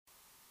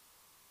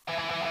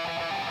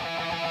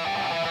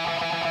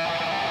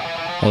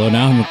Although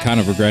now I'm kind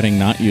of regretting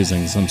not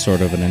using some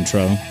sort of an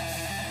intro.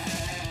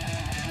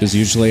 Because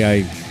usually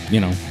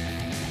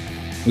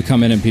we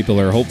come in and people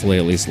are hopefully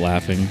at least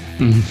laughing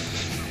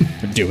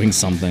or doing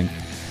something.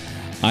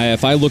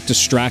 If I look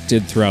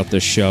distracted throughout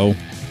this show,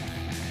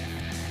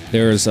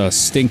 there's a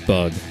stink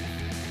bug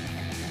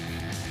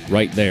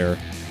right there.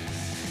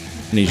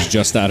 And he's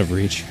just out of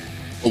reach.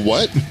 A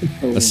what?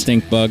 A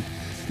stink bug.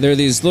 They're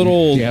these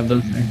little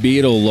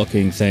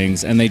beetle-looking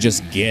things, and they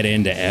just get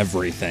into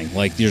everything.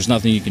 Like, there's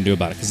nothing you can do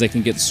about it, because they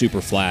can get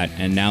super flat,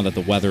 and now that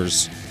the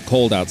weather's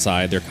cold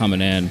outside, they're coming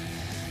in,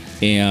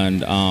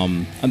 and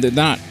they're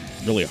not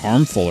really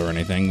harmful or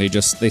anything.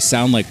 They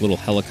sound like little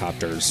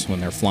helicopters when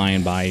they're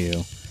flying by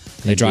you.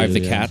 They drive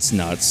the cats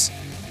nuts,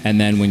 and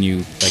then when you,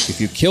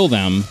 if you kill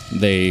them,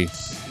 they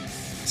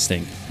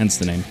stink, hence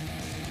the name.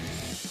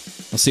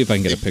 I'll see if I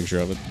can get a picture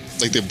of it.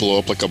 Like they blow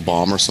up like a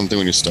bomb or something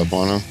when you step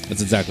on them?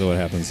 That's exactly what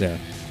happens, yeah.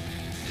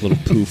 A little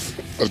poof.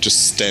 Of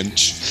just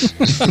stench.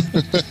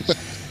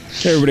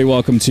 Hey everybody,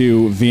 welcome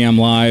to VM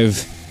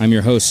Live. I'm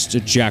your host,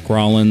 Jack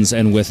Rollins,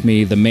 and with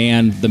me, the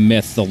man, the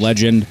myth, the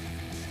legend,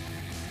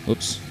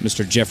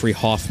 Mr. Jeffrey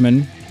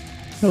Hoffman.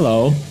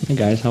 Hello. Hey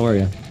guys, how are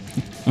you?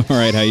 All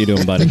right, how you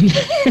doing, buddy?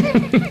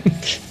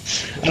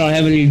 I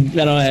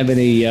don't have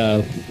any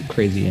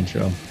crazy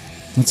intro.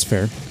 That's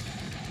fair.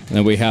 And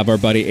then we have our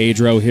buddy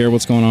Adro here.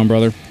 What's going on,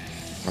 brother?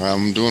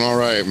 I'm doing all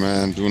right,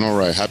 man. Doing all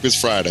right. Happy it's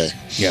Friday.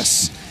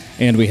 Yes.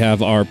 And we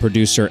have our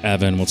producer,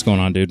 Evan. What's going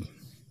on, dude?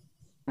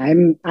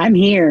 I'm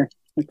here.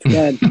 That's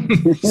good.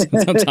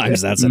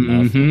 Sometimes that's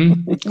enough.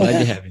 Mm-hmm. Glad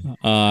to have you.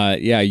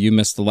 Yeah, you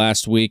missed the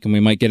last week, and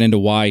we might get into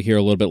why here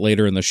a little bit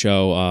later in the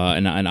show.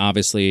 And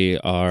obviously,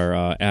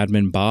 our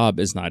admin, Bob,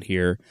 is not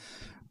here.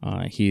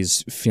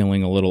 He's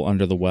feeling a little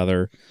under the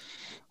weather.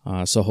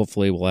 So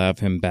hopefully we'll have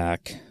him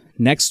back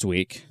next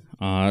week.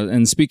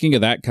 And speaking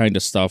of that kind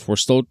of stuff, we're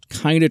still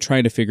kind of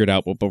trying to figure it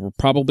out, but we're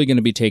probably going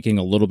to be taking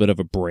a little bit of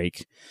a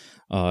break.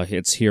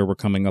 It's here. We're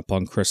coming up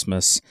on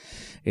Christmas,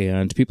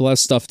 and people have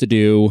stuff to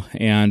do,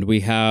 and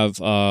we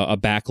have a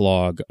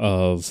backlog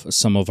of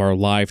some of our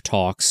live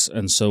talks,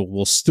 and so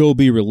we'll still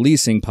be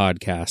releasing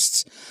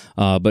podcasts,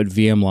 but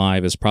VM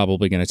Live is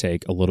probably going to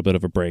take a little bit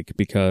of a break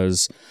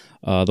because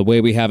the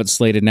way we have it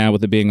slated now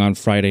with it being on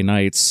Friday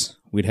nights,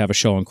 we'd have a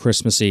show on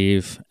Christmas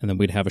Eve, and then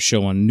we'd have a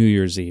show on New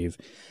Year's Eve.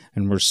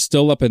 And we're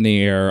still up in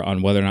the air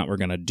on whether or not we're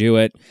going to do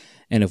it.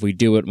 And if we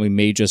do it, we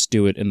may just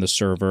do it in the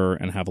server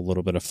and have a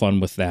little bit of fun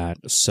with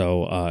that.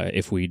 So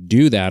if we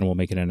do that, we'll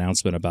make an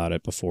announcement about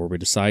it before we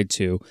decide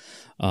to.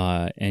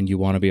 And you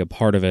want to be a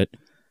part of it,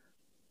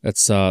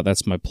 that's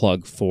my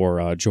plug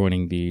for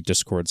joining the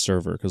Discord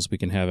server, because we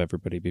can have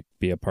everybody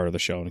be a part of the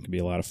show, and it can be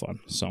a lot of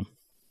fun. So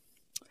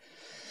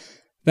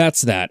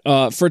that's that.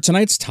 For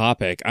tonight's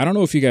topic, I don't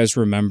know if you guys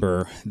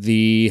remember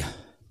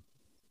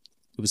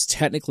it was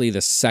technically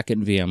the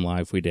second VM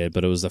Live we did,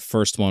 but it was the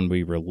first one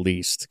we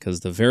released,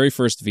 because the very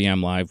first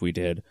VM Live we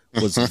did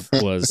was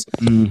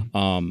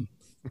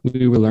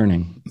we were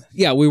learning.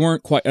 Yeah, we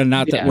weren't quite,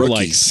 not that we're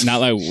Rookies.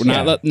 not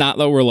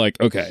that we're like,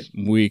 okay,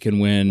 we can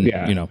win,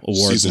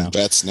 awards Seasoned now.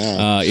 bets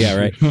now. Yeah,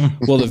 right.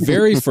 Well, the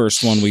very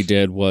first one we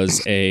did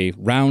was a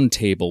round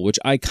table, which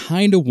I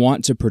kind of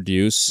want to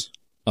produce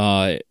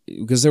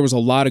because there was a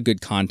lot of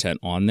good content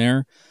on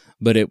there.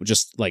 But it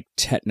just,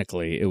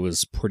 technically, it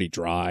was pretty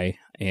dry,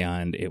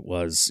 and it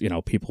was,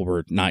 people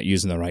were not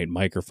using the right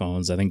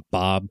microphones. I think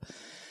Bob,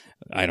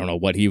 I don't know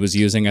what he was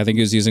using. I think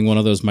he was using one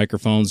of those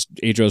microphones.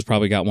 Adro's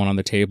probably got one on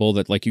the table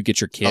that, you get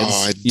your kids.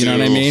 Oh, I you know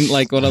what I mean?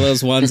 Like one of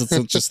those ones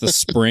that's just the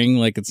spring,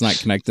 it's not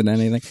connected to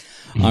anything.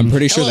 I'm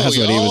pretty sure that's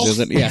what he was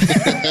using. Yeah.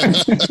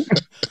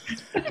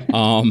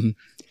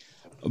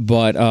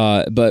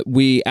 But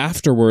we,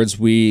 afterwards,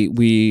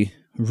 we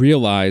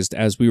realized,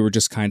 as we were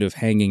just kind of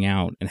hanging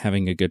out and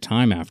having a good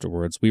time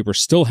afterwards, we were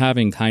still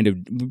having kind of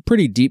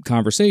pretty deep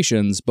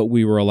conversations, but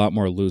we were a lot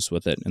more loose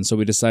with it. And so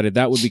we decided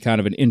that would be kind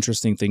of an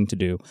interesting thing to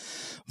do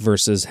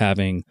versus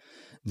having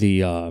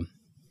the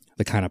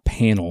kind of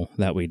panel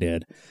that we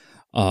did.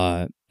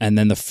 And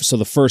then the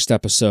first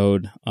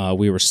episode,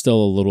 we were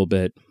still a little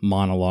bit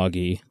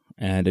monologue-y,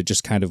 and it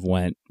just kind of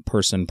went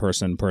person.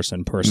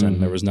 Mm-hmm.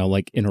 There was no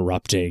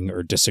interrupting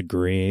or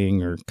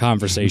disagreeing or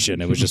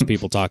conversation. It was just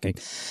people talking.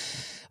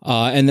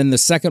 And then the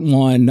second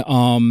one,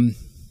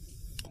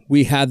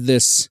 we had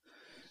this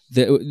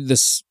I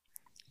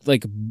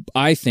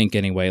think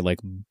anyway,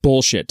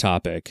 bullshit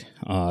topic.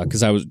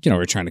 Cause I was,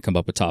 we're trying to come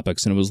up with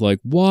topics, and it was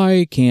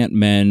why can't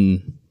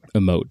men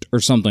emote or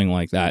something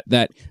like that?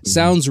 That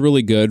sounds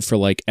really good for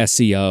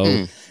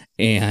SEO.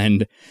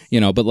 And,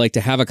 but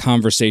to have a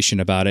conversation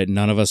about it,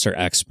 none of us are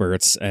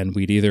experts, and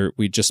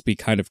we'd just be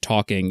kind of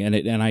talking,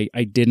 and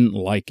I didn't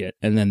like it.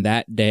 And then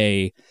that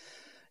day,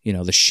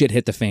 the shit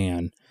hit the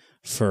fan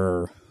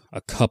for a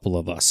couple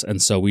of us.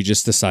 And so we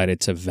just decided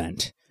to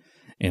vent,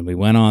 and we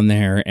went on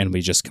there and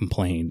we just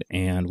complained,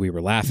 and we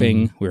were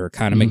laughing. Mm-hmm. We were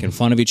kind of making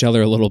fun of each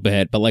other a little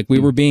bit, but we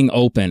were being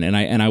open, and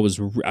I was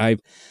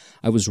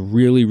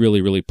really,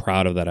 really, really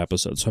proud of that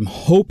episode. So I'm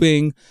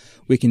hoping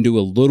we can do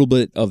a little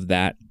bit of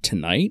that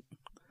tonight.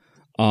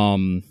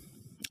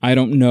 I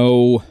don't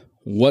know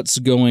what's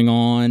going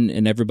on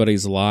in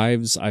everybody's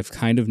lives. I've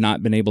kind of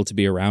not been able to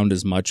be around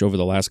as much over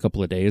the last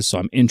couple of days, so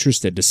I'm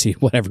interested to see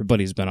what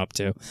everybody's been up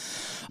to.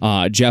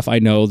 Jeff, I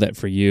know that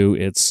for you,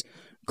 it's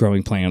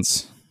growing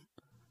plants.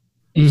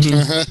 Eating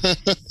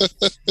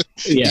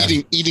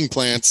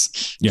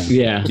plants.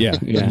 Yeah.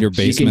 Your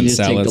basement just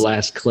salads. Take the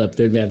last clip.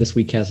 This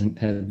week hasn't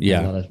had.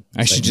 Yeah, a lot of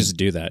I should just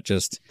do that.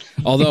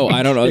 Although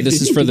I don't know.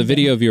 This is for the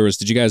video viewers.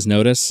 Did you guys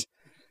notice?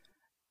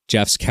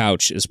 Jeff's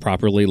couch is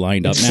properly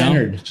lined up now.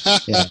 Centered.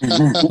 Yeah.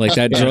 Like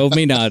that drove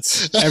me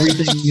nuts.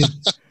 Everything.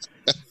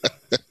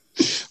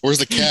 Where's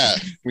the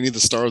cat? We need the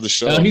star of the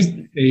show. Oh,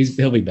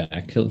 he'll be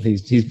back.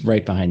 He's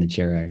right behind the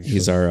chair. Actually.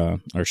 He's our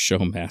show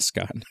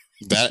mascot.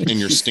 That and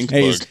your stink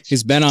Hey, bug.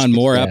 he's been on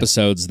more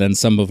episodes than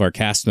some of our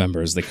cast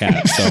members, the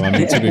cat. So, I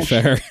mean, to be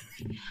fair.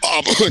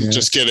 Bob,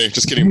 just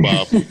kidding,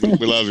 Bob.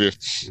 We love you.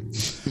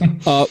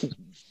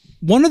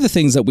 One of the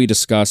things that we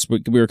discussed, we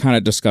were kind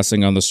of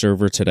discussing on the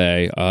server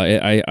today,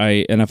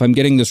 and if I'm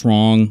getting this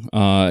wrong,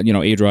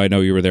 Adra, I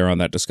know you were there on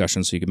that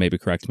discussion, so you can maybe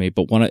correct me,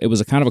 but it was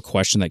a kind of a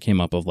question that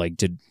came up of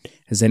like,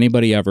 has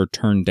anybody ever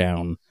turned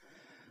down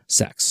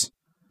sex?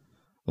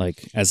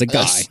 Like, as a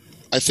guy?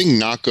 I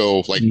think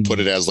Nako put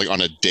it as like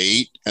on a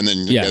date, and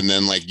then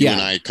like you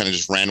and I kind of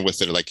just ran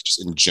with it like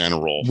just in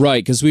general,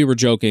 right? Because we were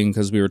joking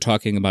because we were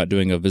talking about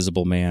doing a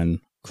Visible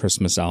Man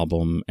Christmas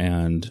album,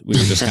 and we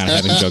were just kind of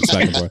having jokes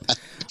back and forth.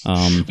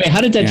 Wait,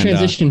 how did that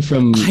transition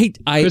from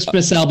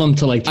Christmas album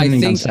to like turning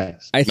down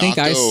sex? I think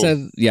I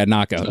said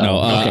Nako. No,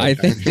 I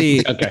think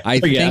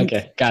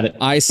got it.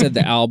 I said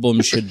the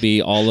album should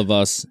be all of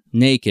us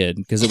naked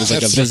because it was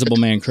like a Visible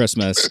Man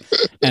Christmas,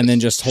 and then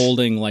just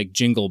holding like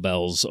jingle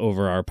bells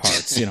over our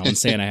parts, and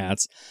Santa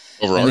hats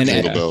over our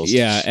jingle bells.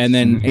 Yeah, and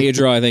then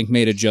Adra I think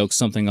made a joke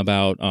something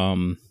about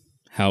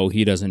how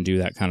he doesn't do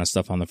that kind of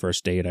stuff on the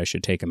first date. I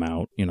should take him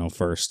out,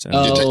 first. And,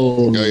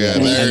 and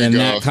then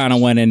that kind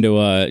of went into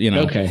a,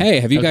 hey,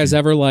 have you guys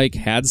ever like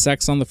had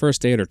sex on the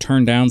first date or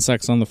turned down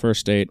sex on the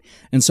first date?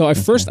 And so I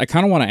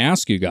kind of want to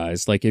ask you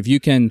guys, like, if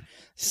you can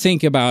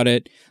think about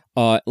it,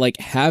 like,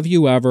 have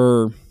you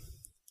ever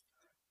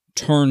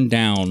turned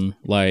down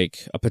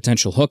like a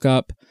potential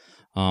hookup?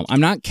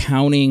 I'm not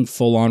counting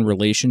full on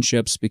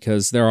relationships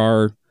because there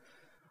are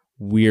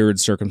weird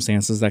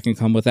circumstances that can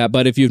come with that.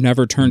 But if you've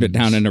never turned it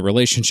down in a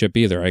relationship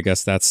either, I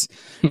guess that's,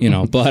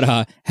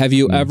 but have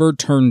you ever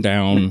turned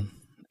down,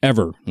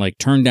 like,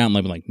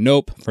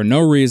 nope, for no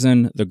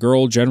reason. The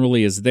girl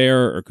generally is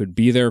there or could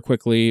be there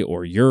quickly,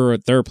 or you're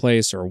at their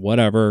place or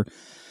whatever.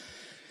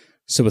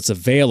 So it's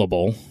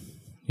available,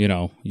 you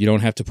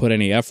don't have to put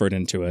any effort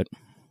into it.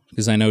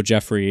 Because I know,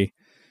 Jeffrey,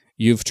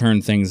 you've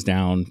turned things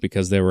down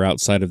because they were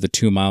outside of the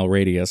 2-mile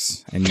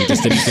radius and you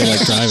just didn't feel like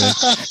driving.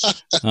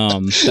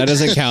 That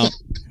doesn't count.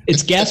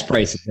 It's gas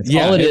prices. That's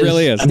all it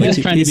really is. I'm like,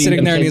 just trying he's to be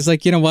sitting there and he's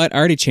like, you know what? I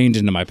already changed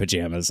into my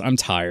pajamas. I'm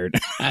tired.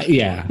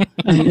 Yeah.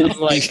 I'm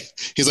like,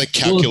 he's like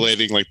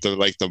calculating like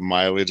the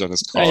mileage on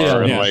his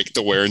car and like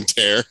the wear and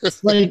tear.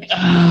 Like,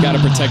 got to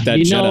protect that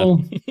Jetta.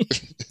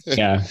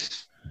 Yeah.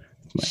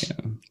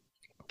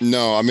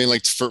 No, I mean,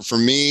 like for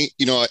me,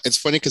 it's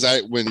funny because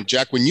when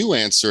you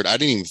answered, I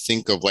didn't even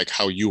think of like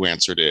how you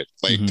answered it,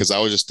 like because I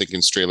was just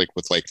thinking straight like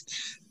with like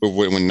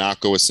when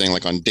Nako was saying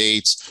like on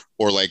dates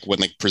or like when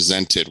like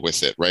presented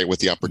with it, right,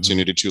 with the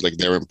opportunity to like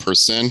they're in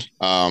person.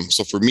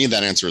 So for me,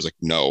 that answer is like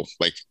no,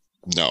 like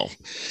no.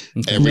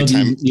 Okay. Every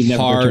time,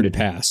 hard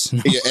pass.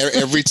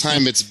 Every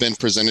time it's been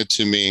presented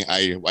to me,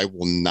 I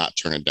will not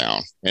turn it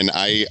down. And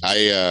I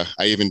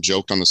even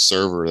joked on the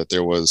server that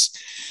there was.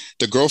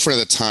 The girlfriend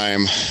at the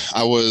time,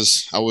 I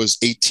was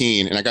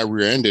 18 and I got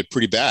rear-ended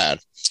pretty bad,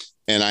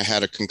 and I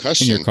had a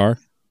concussion. In your car?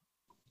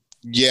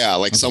 Yeah,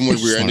 like someone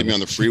rear-ended me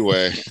on the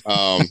freeway.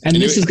 And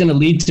this is going to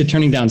lead to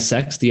turning down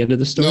sex. The end of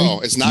the story.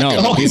 No, it's not.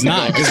 No, he's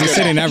not, because he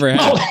said he never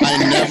had.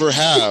 I never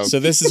have. So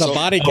this is a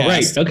body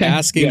cast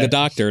asking the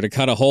doctor to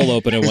cut a hole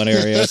open in one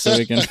area so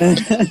we can.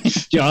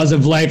 Jaws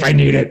of life. I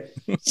need it.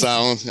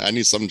 I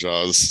need some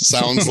Jaws.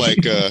 Sounds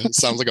like a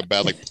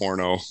bad like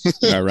porno.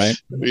 Right?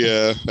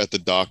 Yeah, at the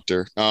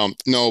doctor.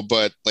 No,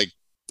 but like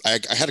I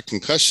had a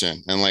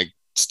concussion, and like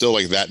still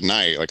like that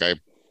night, like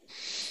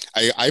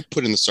I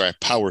put in the story, I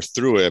powered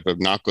through it, but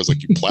Nako's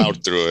like you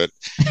plowed through it.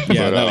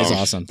 Yeah, that was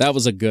awesome. That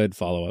was a good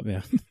follow-up.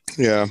 Yeah.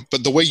 Yeah.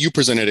 But the way you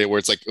presented it, where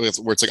it's like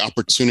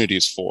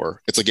opportunities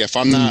for, it's like, if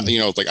I'm not,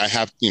 like I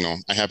have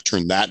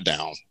turned that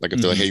down. Like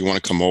if they're like, hey, you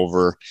want to come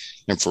over?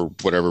 And for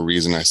whatever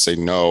reason, I say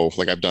no,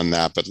 like I've done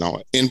that, but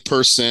no, in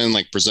person,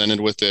 like presented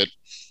with it.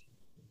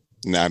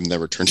 No, I've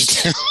never turned it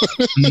down.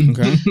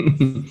 Okay.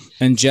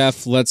 And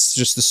Jeff, let's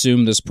just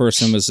assume this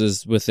person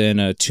was within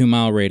a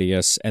 2-mile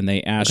radius, and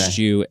they asked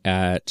you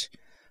at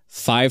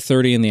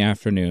 5:30 in the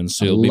afternoon,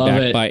 so you'll be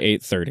back by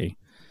 8:30.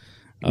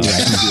 I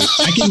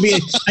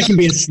can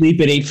be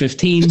asleep at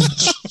 8:15.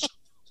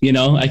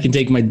 I can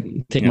take my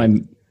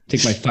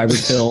fiber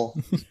pill.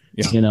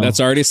 Yeah,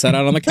 that's already set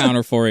out on the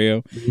counter for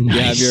you. Nice.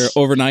 You have your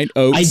overnight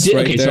oats. I did.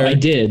 Right okay, there. So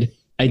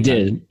I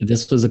did.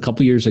 This was a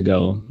couple years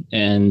ago,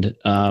 and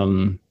I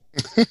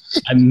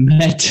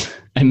met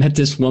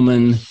this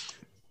woman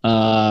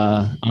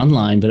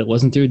online, but it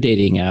wasn't through a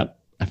dating app.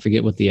 I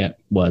forget what the app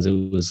was.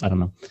 It was, I don't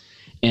know.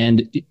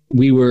 And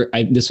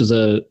this was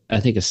I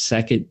think a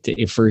second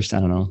day, first, I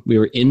don't know. We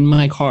were in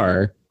my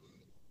car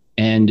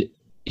and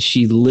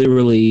she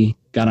literally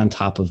got on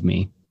top of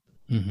me.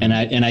 Mm-hmm.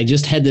 And I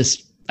just had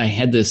this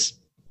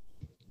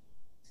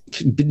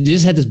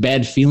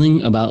bad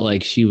feeling about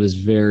like she was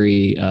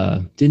very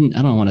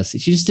she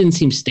just didn't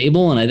seem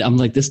stable, and I'm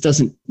like, this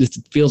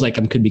feels like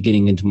I could be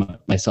getting into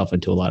myself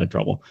into a lot of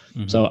trouble.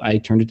 Mm-hmm. So I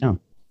turned it down.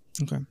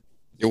 Okay.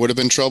 It would have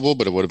been trouble,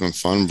 but it would have been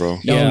fun, bro.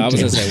 Yeah, I was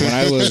gonna say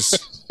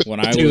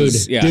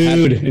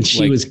and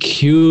she was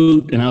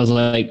cute, and I was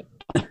like,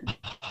 what do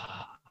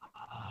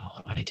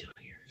I do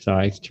here? So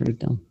I turned it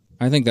down.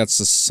 I think that's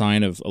a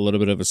little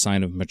bit of a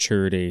sign of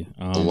maturity.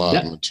 A lot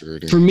of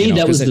maturity. For me,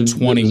 that was at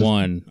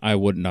 21. I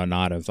would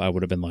not have. I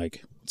would have been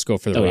like, let's go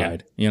for the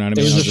ride. You know what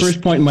I mean? It was the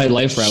first point in my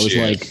life where I was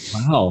like,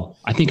 wow,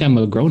 I think I'm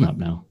a grown up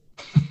now.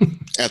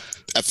 At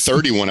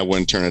 31, I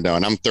wouldn't turn it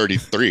down. I'm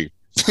 33.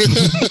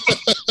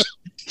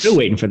 Still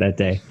waiting for that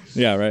day.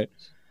 Yeah, right.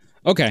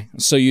 Okay,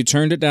 so you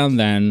turned it down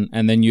then,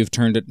 and then you've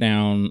turned it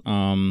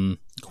down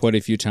quite a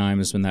few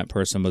times when that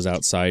person was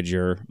outside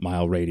your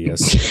mile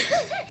radius.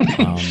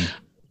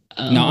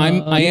 No,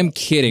 I am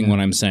kidding when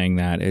I'm saying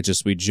that. It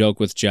just, we joke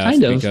with Jeff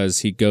because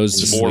he goes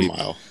to sleep. 4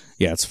 mile.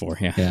 Yeah, it's 4.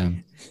 Yeah.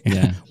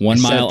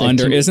 1 mile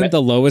under. Isn't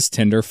the lowest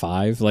Tinder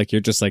 5? Like,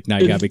 you're just like, no,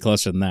 you gotta be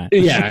closer than that.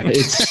 Yeah,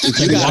 it's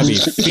you gotta be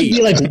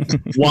feet. Like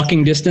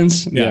walking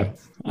distance. Yeah.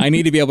 I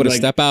need to be able to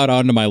step out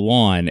onto my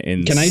lawn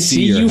and can I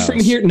see you house. From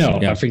here? No,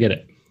 I forget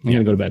it. I'm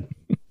gonna go to bed.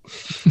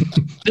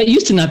 That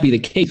used to not be the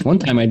case. One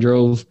time I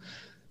drove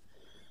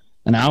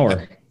an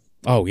hour.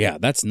 Oh yeah,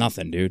 that's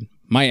nothing, dude.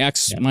 My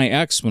ex,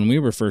 when we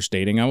were first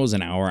dating, I was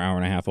an hour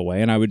and a half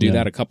away, and I would do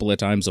that a couple of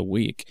times a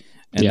week.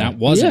 And that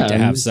wasn't to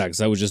have sex.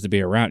 That was just to be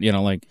around,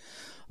 like,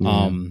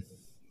 I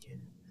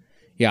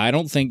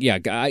don't think,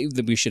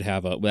 that we should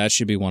have that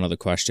should be one of the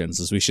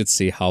questions, is we should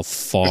see how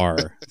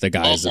far the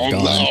guys have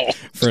gone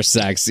for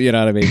sex. You know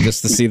what I mean?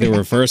 Just to see the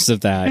reverse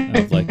of that.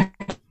 Of like,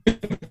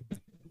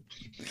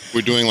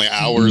 we're doing like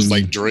hours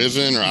like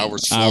driven or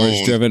hours flown?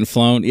 Hours driven,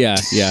 flown. Yeah.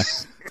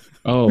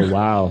 Oh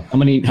wow! How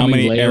many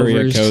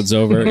area codes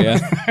over? Yeah,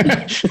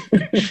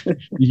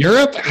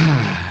 Europe.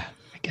 I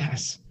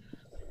guess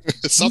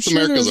South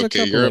America's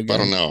okay. Europe, I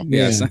don't know.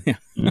 Yes,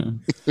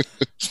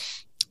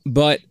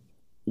 but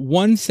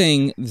one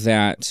thing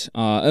that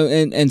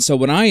and so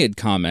when I had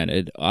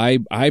commented,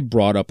 I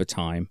brought up a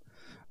time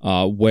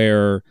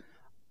where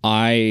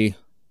I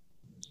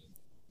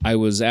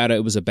was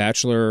it was a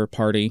bachelor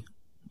party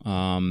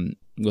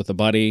with a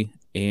buddy.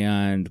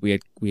 And we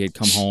had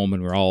come home,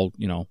 and we were all,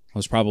 I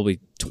was probably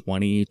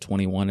 20,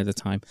 21 at the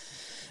time,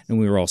 and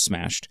we were all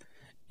smashed.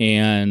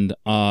 And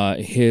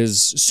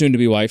his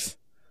soon-to-be wife,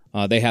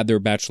 they had their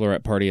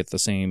bachelorette party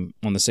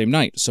on the same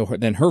night. So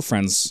then her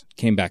friends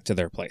came back to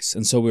their place,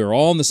 and so we were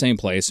all in the same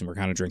place, and we're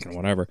kind of drinking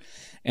whatever.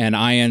 And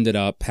I ended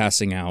up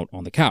passing out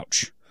on the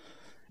couch,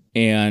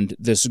 and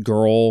this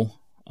girl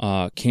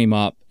came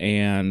up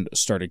and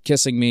started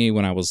kissing me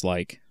when I was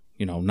like,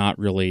 not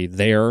really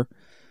there.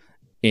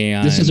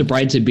 And this is a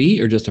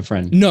bride-to-be or just a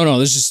friend? No,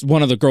 this is just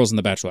one of the girls in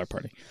the bachelorette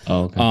party.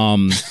 Oh,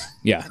 okay.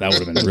 Yeah, that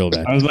would have been real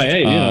bad. I was like,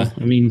 hey,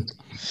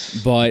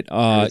 but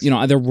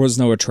there was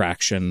no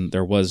attraction.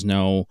 There was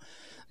no,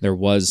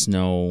 no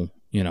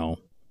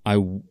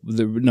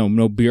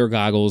beer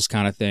goggles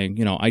kind of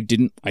thing. I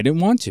didn't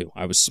want to.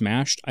 I was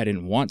smashed. I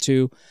didn't want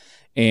to,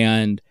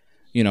 and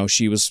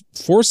she was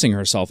forcing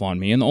herself on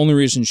me, and the only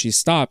reason she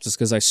stopped is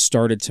because I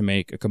started to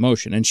make a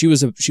commotion, and she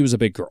was a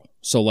big girl,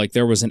 so like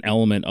there was an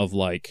element of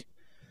like.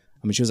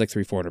 She was like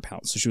 300-400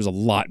 pounds, so she was a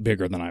lot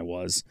bigger than I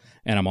was,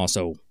 and I'm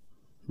also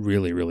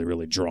really, really,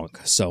 really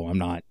drunk, so I'm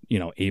not,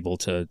 able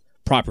to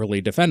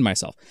properly defend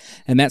myself.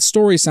 And that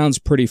story sounds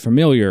pretty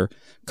familiar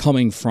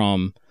coming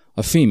from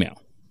a female,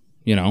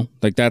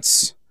 like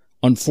that's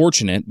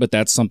unfortunate, but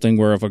that's something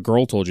where if a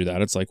girl told you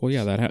that, it's like, well,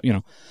 yeah, that,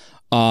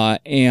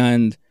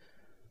 and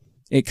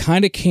it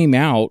kind of came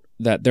out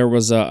that there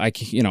was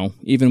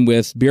even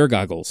with beer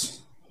goggles.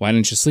 Why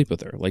didn't you sleep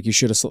with her? Like, you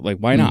should have slept. Like,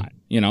 why not?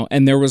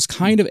 And there was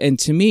and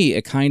to me,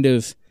 it kind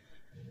of,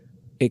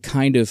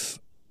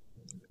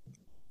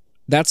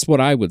 that's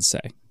what I would say.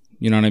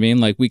 You know what I mean?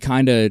 Like, we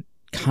kind of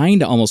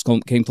almost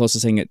came close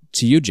to saying it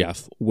to you,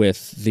 Jeff,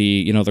 with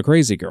the, the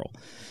crazy girl,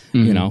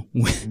 where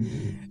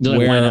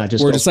we're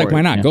just like,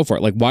 why not? Yeah. Go for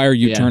it. Like, why are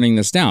you turning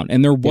this down?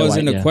 And there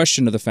wasn't a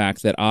question of the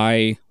fact that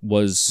I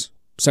was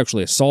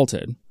sexually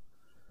assaulted.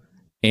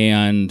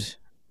 And,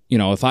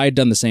 if I had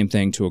done the same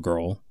thing to a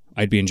girl,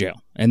 I'd be in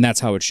jail, and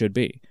that's how it should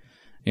be,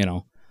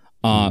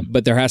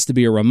 But there has to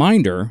be a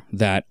reminder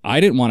that I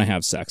didn't want to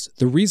have sex.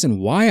 The reason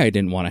why I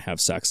didn't want to have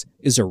sex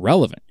is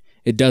irrelevant.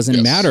 It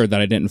doesn't matter that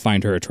I didn't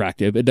find her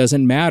attractive. It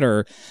doesn't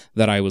matter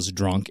that I was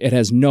drunk. It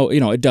has no,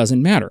 it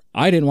doesn't matter.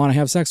 I didn't want to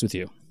have sex with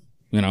you,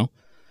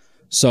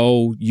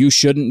 So you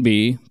shouldn't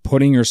be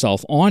putting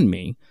yourself on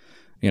me,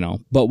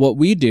 But what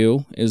we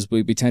do is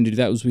we tend to do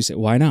that is we say,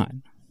 why not,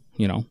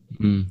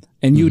 And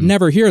you would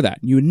never hear that.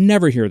 You would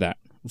never hear that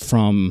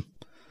from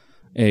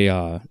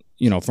a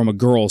from a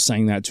girl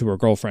saying that to her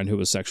girlfriend who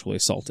was sexually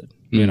assaulted,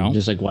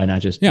 just like, why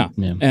not just, yeah.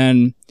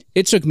 And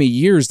it took me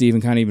years to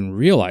even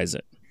realize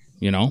it,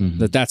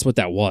 that's what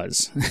that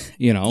was,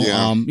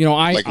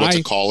 like what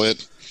to call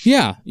it.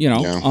 Yeah.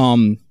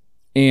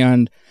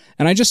 And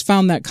I just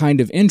found that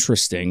kind of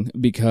interesting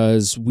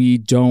because we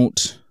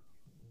don't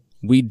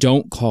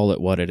call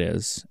it what it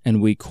is.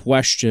 And we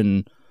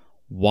question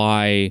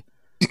why,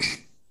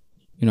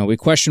 we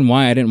question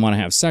why I didn't want to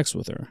have sex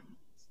with her,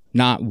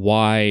 not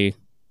why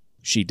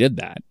she did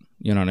that.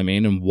 You know what I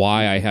mean? And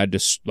why I had to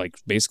like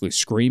basically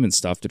scream and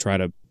stuff to try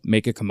to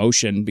make a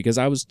commotion because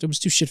I was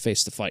too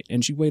shit-faced to fight.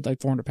 And she weighed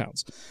like 400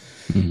 pounds,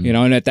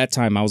 and at that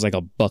time I was like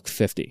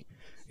 $150,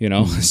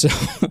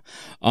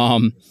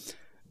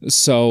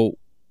 so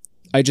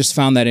I just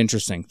found that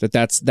interesting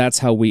that's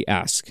how we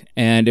ask.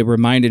 And it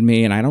reminded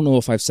me, and I don't know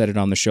if I've said it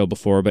on the show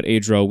before, but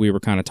Adro, we were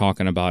kind of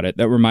talking about it.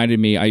 That reminded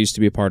me, I used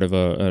to be a part of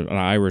an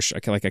Irish,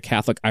 like a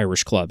Catholic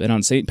Irish club. And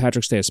on St.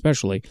 Patrick's Day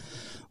especially,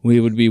 we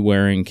would be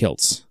wearing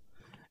kilts.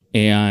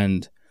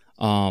 And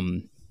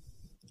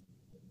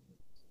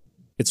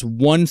it's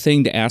one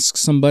thing to ask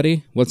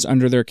somebody what's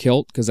under their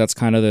kilt, because that's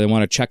kind of, they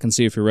want to check and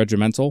see if you're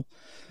regimental.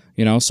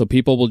 So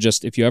people will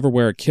just, if you ever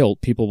wear a kilt,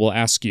 people will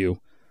ask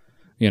you,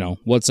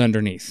 what's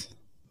underneath.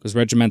 Because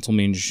regimental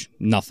means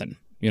nothing.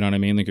 You know what I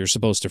mean? Like you're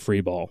supposed to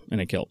free ball in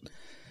a kilt.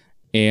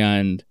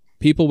 And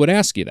people would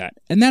ask you that.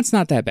 And that's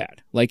not that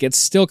bad. Like it's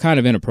still kind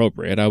of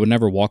inappropriate. I would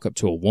never walk up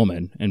to a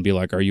woman and be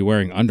like, are you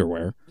wearing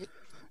underwear?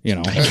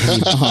 But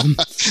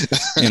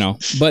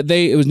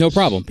it was no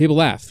problem. People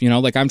laugh,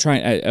 like I'm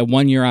trying, at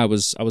 1 year I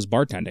was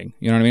bartending,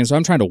 you know what I mean? So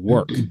I'm trying to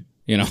work,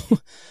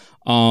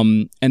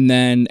 and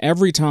then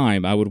every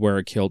time I would wear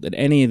a kilt at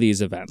any of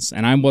these events,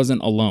 and I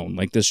wasn't alone,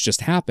 like this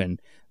just happened,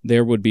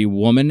 there would be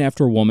woman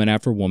after woman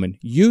after woman,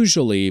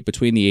 usually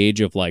between the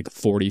age of like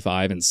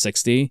 45 and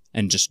 60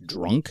 and just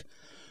drunk,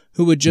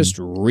 who would just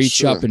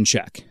reach up and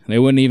check. They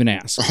wouldn't even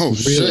ask. Oh,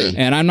 really?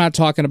 And I'm not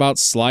talking about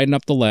sliding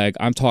up the leg.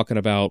 I'm talking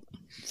about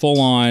full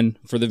on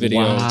for the video.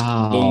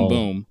 Wow. Boom,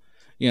 boom.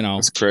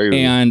 That's crazy.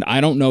 And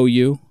I don't know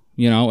you,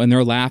 and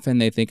they're laughing.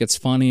 They think it's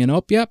funny. And,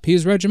 yep,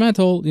 he's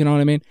regimental. You know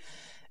what I mean?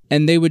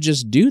 And they would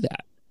just do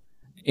that.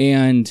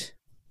 And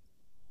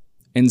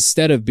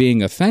instead of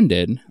being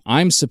offended,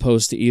 I'm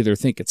supposed to either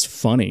think it's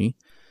funny,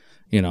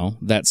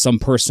 that some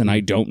person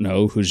I don't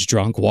know who's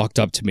drunk walked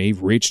up to me,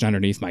 reached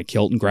underneath my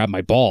kilt and grabbed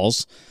my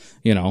balls,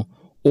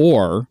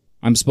 or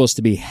I'm supposed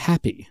to be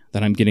happy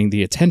that I'm getting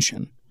the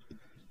attention.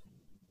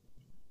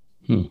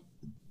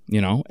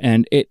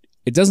 And it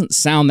doesn't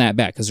sound that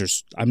bad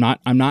because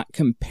I'm not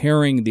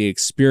comparing the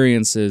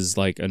experiences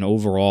like an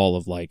overall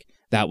of like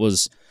that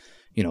was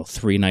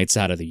 3 nights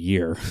out of the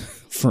year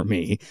for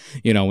me,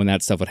 when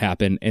that stuff would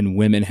happen, and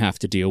women have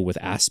to deal with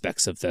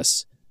aspects of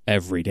this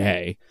every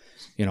day.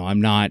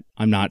 I'm not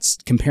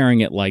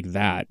comparing it like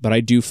that, but I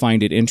do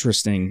find it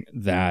interesting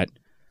that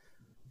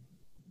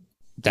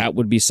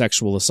would be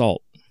sexual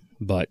assault.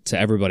 But to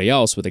everybody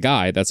else with a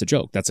guy, that's a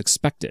joke. That's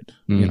expected.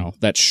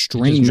 That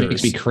strangers it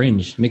makes me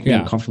cringe, make me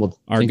uncomfortable.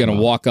 Are going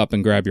to walk up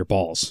and grab your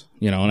balls.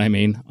 You know what I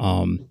mean?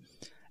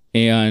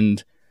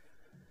 And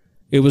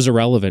it was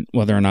irrelevant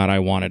whether or not I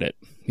wanted it.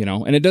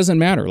 And it doesn't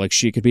matter. Like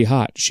she could be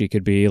hot. She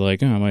could be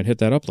like, I might hit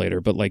that up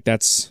later. But like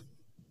that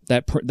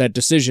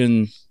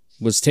decision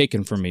was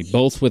taken from me,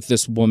 both with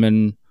this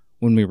woman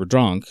when we were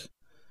drunk,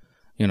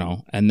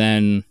 and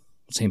then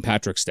St.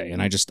 Patrick's Day.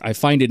 And I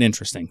find it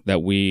interesting that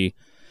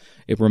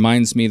it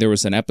reminds me, there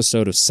was an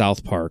episode of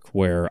South Park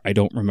where I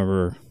don't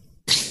remember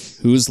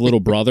whose little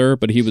brother,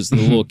 but he was the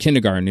little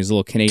kindergarten. He's a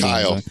little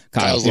Canadian.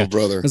 Kyle's little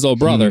brother. His little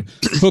brother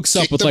hooks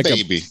up with like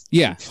baby.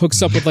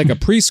 hooks up with like a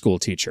preschool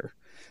teacher,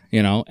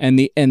 and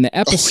the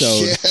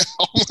episode,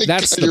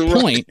 that's the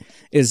point,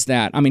 is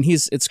that, I mean,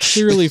 it's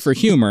clearly for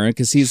humor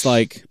because he's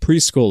like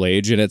preschool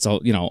age and it's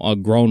a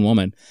grown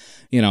woman,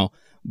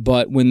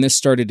 but when this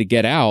started to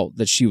get out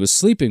that she was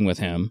sleeping with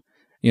him,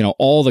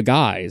 all the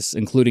guys,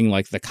 including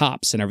like the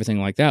cops and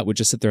everything like that, would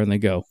just sit there and they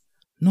go,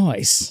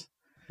 nice.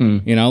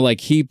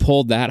 Like he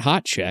pulled that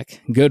hot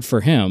chick. Good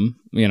for him,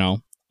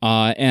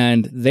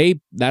 and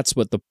that's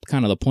what the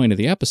kind of the point of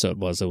the episode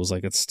was. It was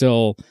like, it's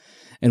still,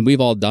 and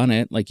we've all done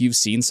it. Like you've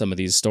seen some of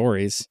these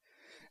stories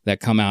that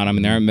come out. I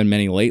mean, there haven't been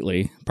many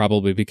lately,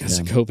 probably because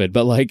of COVID,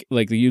 but like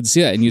you'd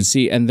see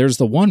it and there's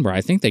the one where I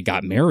think they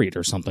got married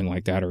or something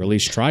like that, or at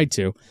least tried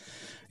to.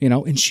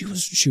 And she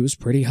was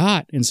pretty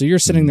hot. And so you're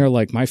sitting there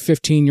like, my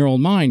 15-year-old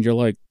mind, you're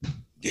like,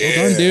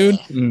 well done, dude.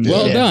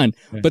 Well done.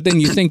 But then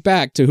you think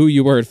back to who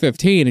you were at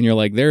 15 and you're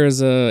like, there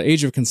is a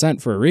age of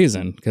consent for a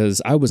reason,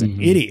 because I was an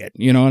idiot.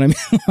 You know what I mean?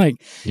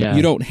 Like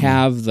you don't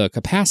have the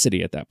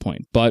capacity at that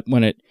point. But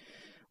when it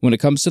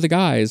comes to the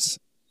guys,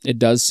 it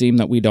does seem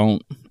that we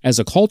don't, as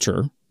a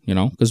culture,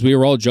 because we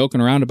were all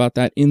joking around about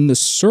that in the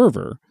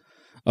server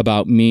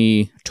about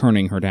me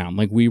turning her down.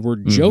 Like we were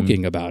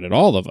joking about it,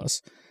 all of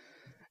us.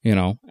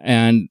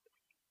 And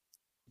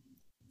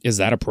is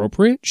that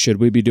appropriate? Should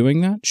we be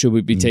doing that? Should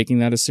we be taking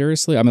that as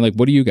seriously? I mean, like,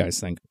 what do you guys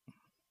think?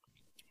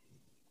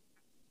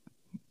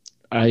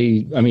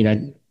 I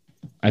mean,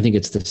 I think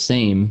it's the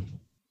same.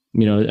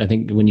 I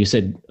think when you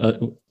said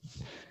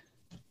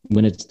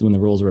when the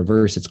roles are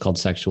reversed, it's called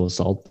sexual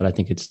assault, but I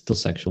think it's still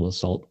sexual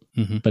assault.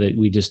 Mm-hmm. But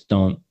we just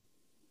don't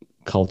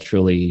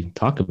culturally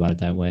talk about it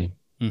that way.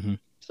 Mm-hmm.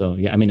 So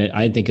yeah, I mean,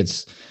 I think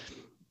it's,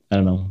 I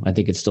don't know. I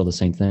think it's still the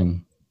same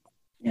thing.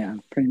 Yeah,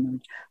 pretty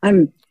much.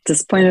 I'm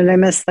disappointed I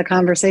missed the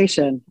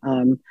conversation.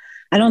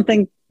 I don't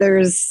think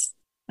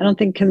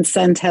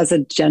consent has a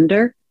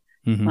gender.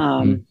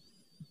 Mm-hmm.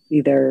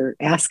 Either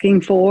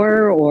asking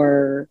for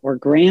or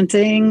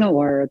granting,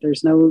 or there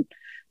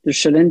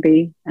shouldn't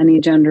be any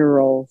gender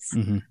roles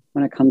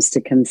when it comes to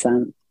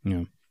consent.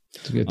 Yeah.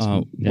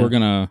 We're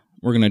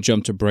gonna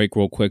jump to break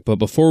real quick, but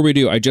before we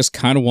do, I just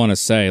kind of want to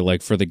say,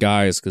 like, for the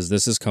guys, because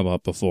this has come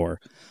up before,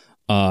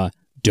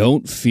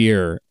 don't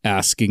fear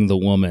asking the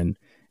woman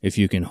if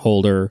you can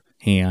hold her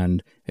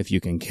hand, if you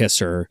can kiss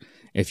her,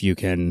 if you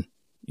can,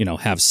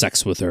 have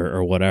sex with her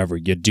or whatever.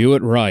 You do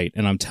it right,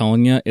 and I'm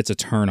telling you, it's a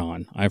turn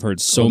on. I've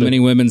heard so many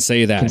women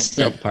say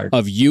that part.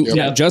 of you,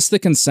 just the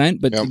consent,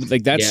 but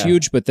like that's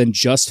huge. But then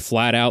just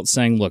flat out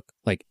saying, "Look,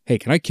 like, hey,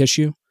 can I kiss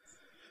you?"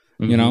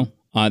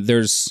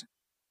 There's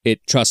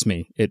it. Trust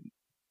me,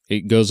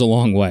 it goes a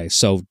long way.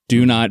 So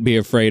do not be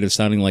afraid of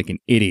sounding like an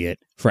idiot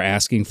for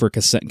asking for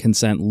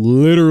consent.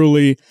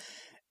 Literally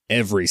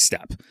every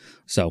step.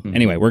 So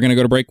anyway, we're gonna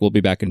go to break. We'll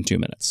be back in 2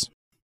 minutes.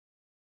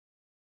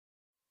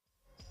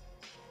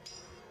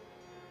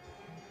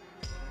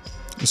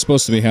 We're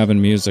supposed to be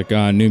having music,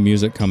 new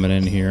music coming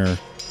in here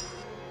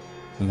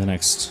in the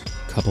next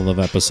couple of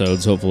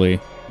episodes,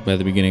 hopefully by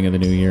the beginning of the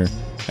new year.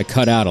 I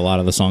cut out a lot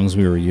of the songs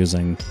we were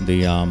using,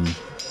 the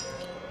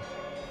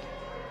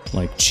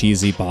like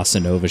cheesy bossa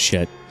nova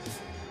shit.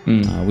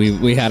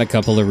 We had a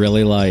couple of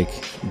really like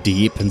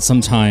deep and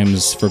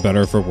sometimes, for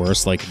better or for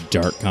worse, like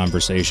dark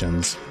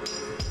conversations,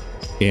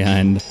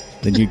 and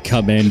then you'd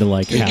come into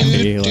like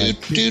happy like.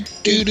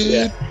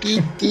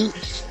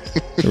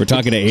 We were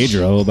talking to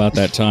Adro about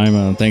that time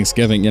on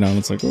Thanksgiving,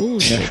 it's like, oh,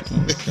 like,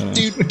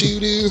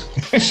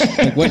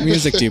 what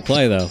music do you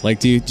play though? Like,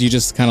 do you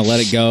just kind of let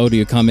it go? Do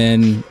you come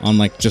in on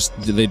like do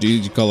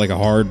you call like a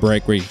hard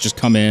break where you just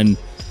come in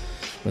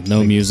with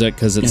no music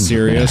because it's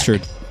serious, or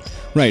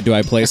right? Do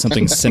I play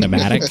something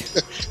cinematic?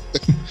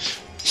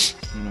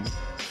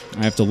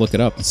 I have to look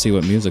it up and see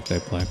what music they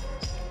play.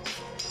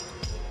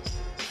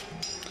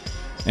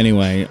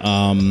 Anyway,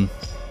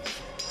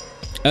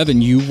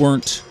 Evan, you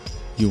weren't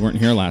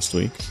here last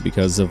week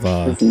because of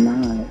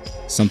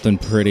something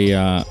pretty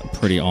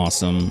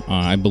awesome.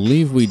 I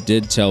believe we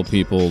did tell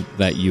people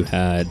that you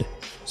had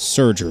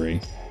surgery.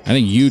 I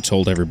think you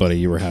told everybody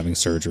you were having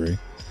surgery.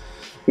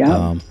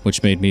 Yeah.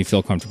 Which made me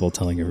feel comfortable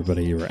telling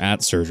everybody you were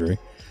at surgery.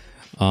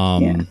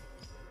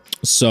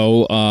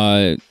 So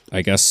I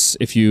guess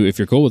if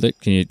you're cool with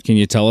it, can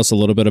you tell us a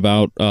little bit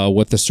about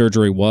what the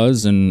surgery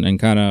was and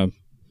kind of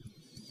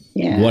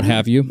what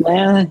have you?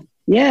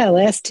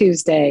 Last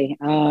Tuesday,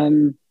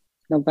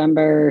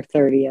 November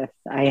 30th,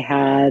 I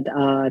had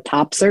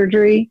top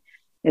surgery.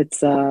 It's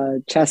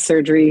chest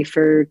surgery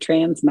for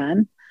trans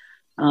men.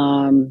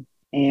 And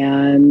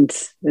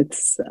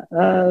it's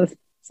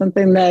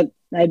something that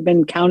I'd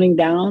been counting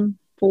down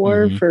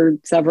for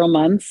several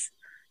months.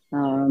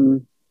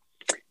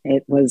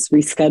 It was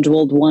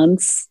rescheduled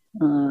once.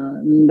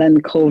 And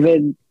then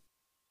COVID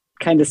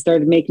kind of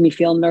started making me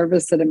feel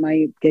nervous that it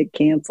might get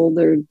canceled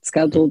or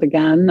scheduled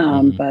again.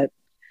 But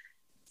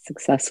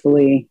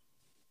successfully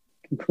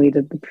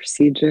completed the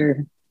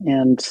procedure.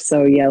 And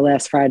so,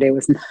 last Friday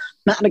was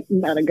not a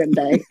good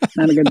day.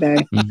 Not a good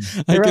day.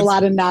 There were a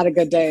lot of not a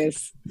good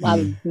days. A lot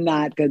of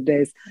not good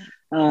days.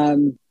 I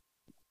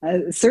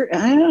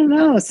don't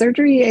know.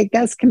 Surgery, I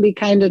guess, can be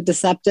kind of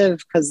deceptive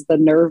because the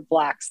nerve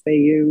blocks they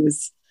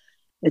use,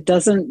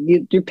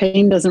 your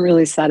pain doesn't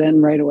really set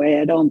in right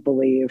away, I don't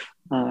believe.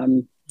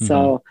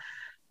 So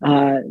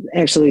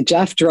actually,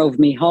 Jeff drove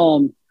me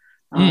home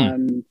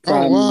from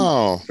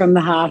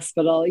the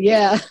hospital.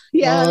 Yeah. Oh,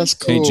 that's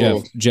cool.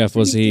 Hey, Jeff,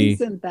 was he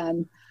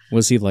then.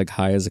 Was he like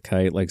high as a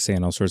kite, like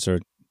saying all sorts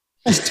of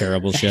just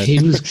terrible shit? He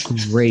was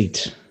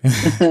great.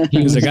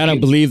 He was like, I don't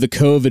believe the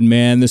COVID,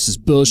 man. This is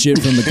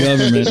bullshit from the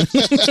government.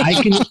 I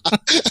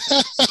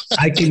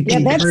can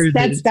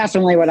that's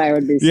definitely what I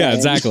would be saying. Yeah,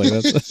 exactly.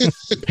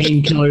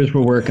 Painkillers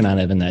were working on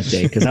Evan that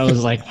day because I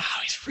was like, wow,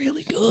 he's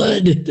really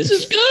good. This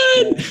is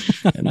good.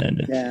 And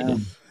then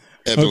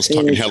Evan was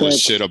talking hella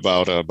shit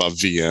about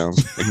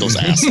VM, like those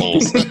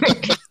assholes. They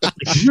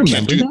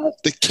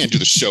can't do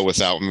the show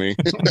without me.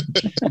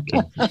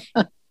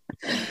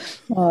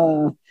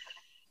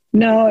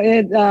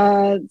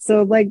 No,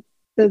 so like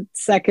the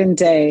second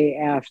day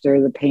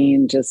after, the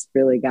pain just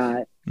really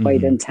got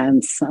quite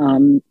intense.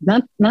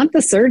 Not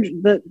the surgery.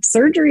 The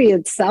surgery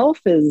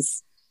itself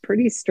is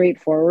pretty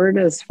straightforward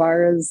as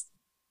far as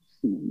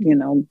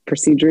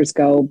procedures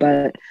go,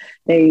 but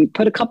they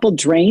put a couple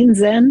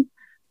drains in.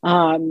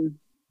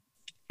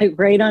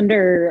 Right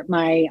under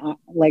my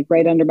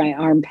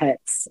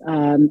armpits,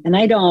 and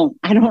I don't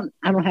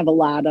have a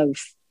lot of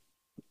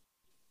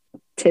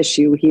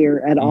tissue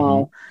here at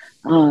all.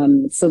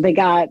 So they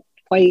got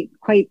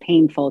quite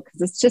painful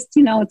because it's just,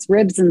 it's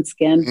ribs and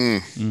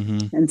skin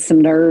and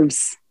some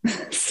nerves.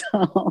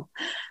 So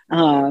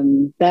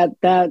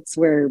that's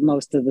where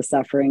most of the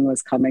suffering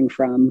was coming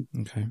from.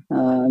 Okay.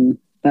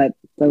 But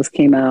those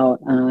came out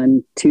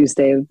on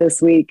Tuesday of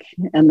this week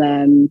and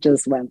then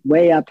just went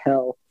way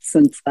uphill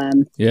since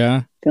then.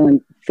 Yeah.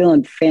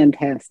 Feeling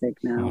fantastic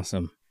now.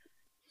 Awesome.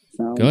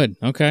 So good.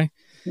 Okay.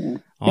 Yeah.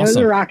 Awesome. It was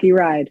a rocky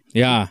ride.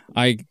 Yeah.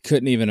 I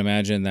couldn't even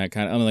imagine that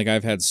kind of, I mean, like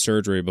I've had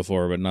surgery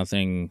before, but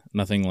nothing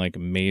like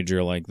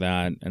major like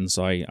that. And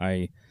so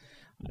I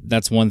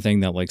that's one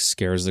thing that like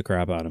scares the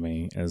crap out of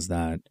me is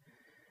that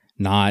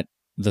not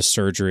the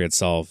surgery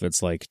itself.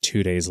 It's like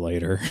 2 days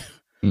later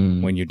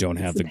when you don't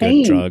have the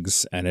good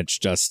drugs and it's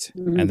just,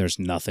 and there's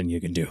nothing you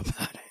can do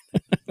about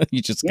it.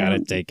 You just got to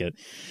take it.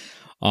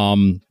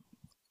 So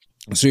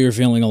you're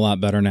feeling a lot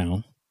better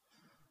now.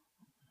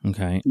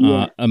 Okay.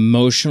 Yeah.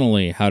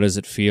 Emotionally, how does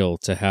it feel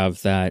to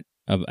have that?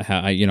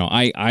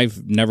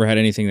 I've never had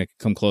anything that could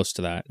come close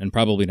to that and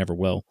probably never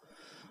will.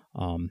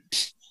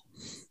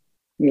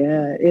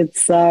 Yeah,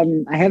 it's, I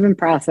haven't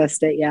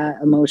processed it yet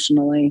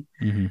emotionally.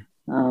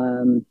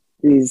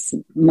 These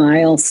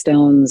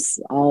milestones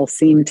all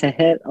seem to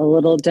hit a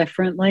little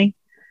differently.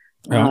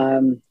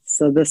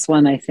 So this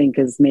one I think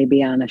is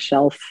maybe on a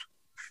shelf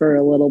for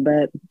a little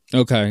bit.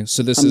 Okay.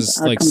 So this is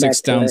like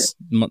 6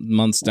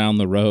 months down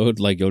the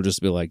road. Like you'll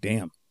just be like,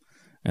 damn.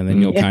 And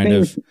then you'll kind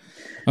of,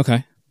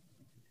 okay.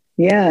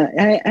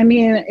 Yeah. I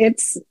mean,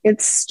 it's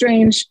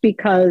strange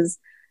because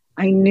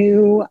I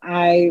knew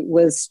I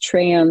was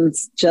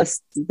trans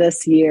just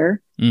this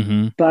year,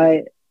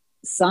 but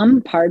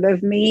some part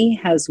of me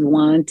has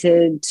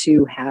wanted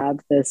to have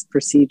this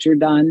procedure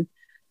done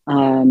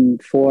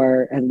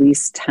for at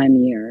least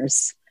 10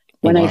 years.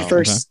 When I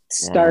first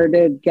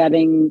started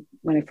getting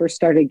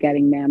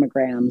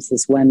mammograms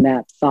is when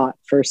that thought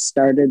first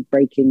started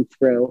breaking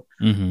through.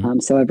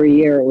 So every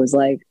year it was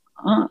like,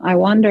 I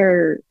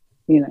wonder,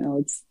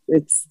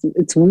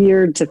 it's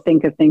weird to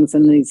think of things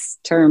in these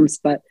terms,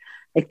 but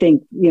I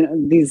think,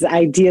 these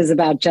ideas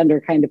about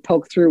gender kind of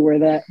poke through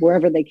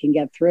wherever they can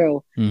get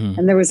through.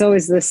 And there was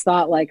always this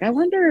thought like, I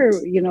wonder,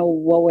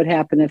 what would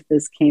happen if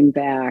this came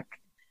back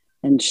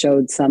and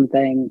showed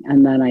something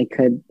and then I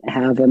could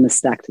have a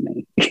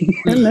mastectomy.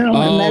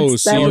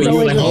 So you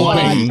were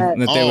hoping that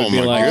they would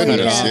be like,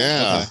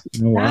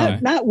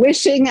 not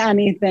wishing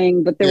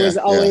anything, but there was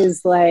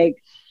always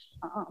like,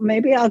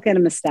 maybe I'll get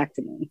a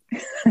mastectomy.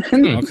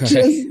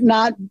 Just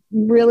not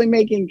really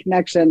making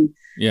connection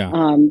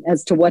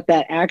as to what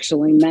that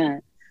actually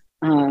meant.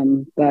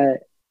 But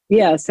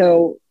yeah,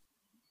 so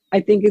I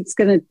think it's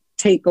going to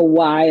take a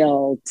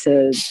while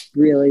to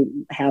really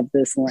have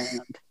this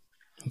land.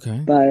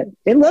 Okay. But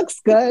it looks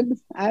good.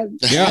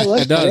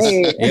 It does.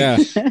 Great. Yeah.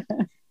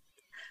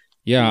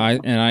 Yeah.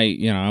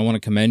 I want to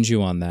commend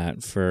you on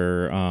that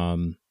for,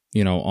 on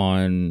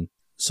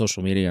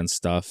social media and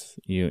stuff.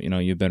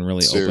 You've been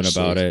really open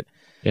about it.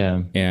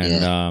 Yeah.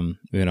 And,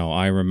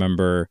 I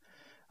remember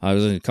it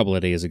was a couple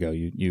of days ago,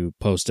 you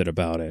posted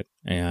about it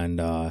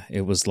and,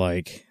 it was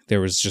like, there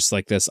was just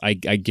like this, I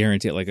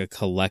guarantee it, like a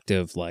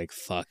collective, like,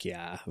 fuck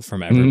yeah,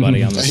 from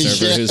everybody on the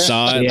server who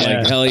saw it.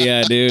 Like, hell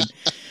yeah, dude.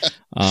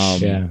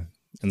 And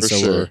for so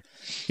sure.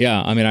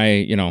 I mean,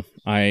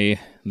 I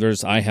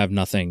have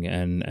nothing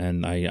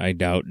and I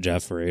doubt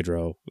Jeff or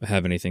Adro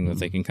have anything that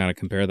they can kind of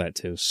compare that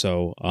to.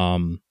 So,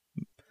 I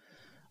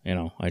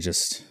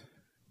just,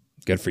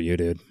 good for you,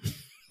 dude.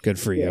 Good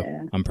for you.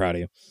 Yeah. I'm proud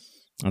of you.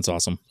 That's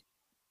awesome.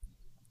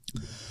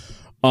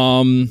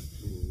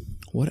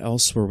 What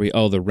else were we?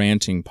 Oh, the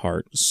ranting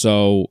part.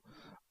 So,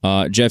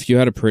 Jeff, you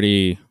had a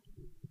pretty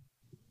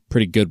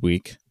good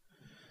week.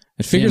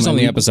 It figures on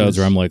the episodes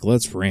where I'm like,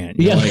 let's rant.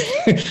 You're like,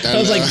 I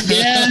was like,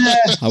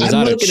 I was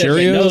out of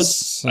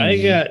Cheerios. I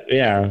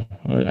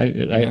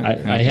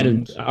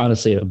had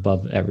honestly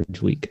above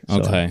average week. So.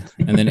 Okay.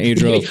 And then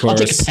Adro, of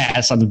course. I'll take a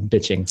pass on the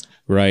bitching.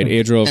 Right.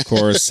 Adro, of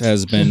course,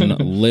 has been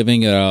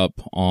living it up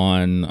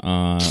on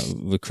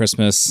the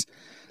Christmas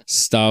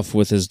stuff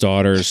with his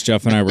daughters.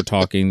 Jeff and I were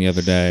talking the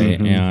other day,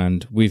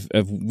 and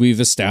we've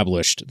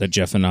established that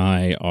Jeff and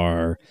I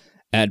are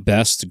at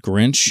best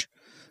Grinch,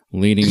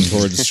 leaning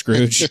towards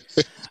Scrooge,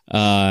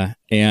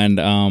 and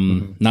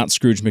not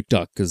Scrooge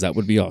McDuck, because that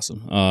would be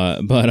awesome.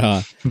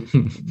 But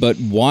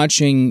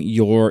watching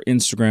your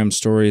Instagram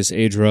stories,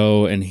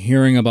 Adro, and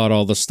hearing about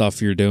all the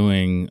stuff you're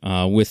doing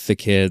with the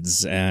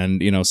kids,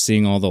 and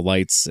seeing all the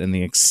lights and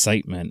the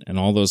excitement and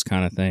all those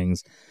kind of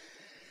things,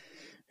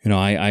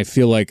 I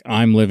feel like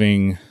I'm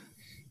living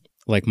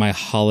like my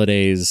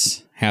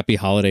holidays. Happy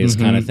holidays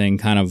kind of thing,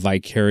 kind of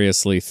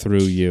vicariously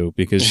through you,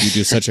 because you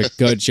do such a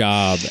good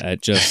job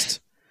at just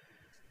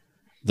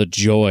the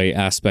joy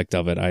aspect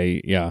of it.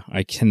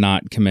 I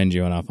cannot commend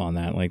you enough on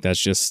that. Like, that's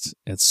just,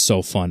 it's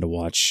so fun to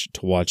watch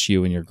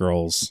you and your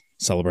girls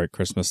celebrate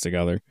Christmas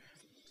together.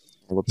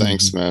 Well,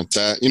 thanks, man.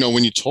 That,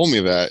 when you told me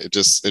that, it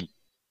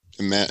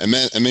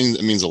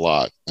means a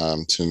lot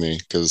to me,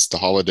 because the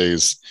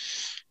holidays,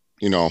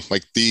 you know,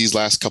 like these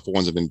last couple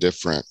ones have been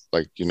different.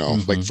 Like, you know,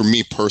 like for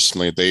me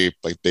personally, they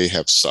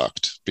have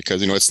sucked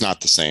because, you know, it's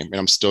not the same. And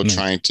I'm still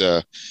trying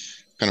to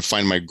kind of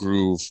find my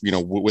groove, you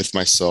know, with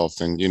myself.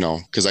 And, you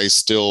know, because I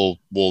still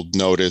will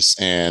notice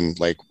and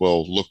like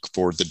will look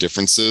for the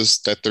differences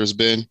that there's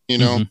been, you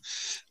know,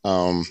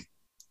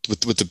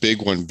 with the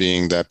big one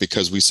being that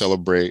because we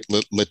celebrate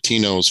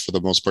Latinos for the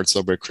most part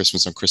celebrate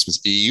Christmas on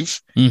Christmas Eve,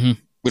 we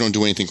don't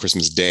do anything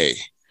Christmas Day.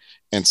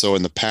 And so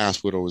in the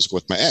past, we'd always go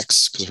with my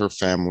ex because her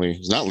family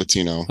is not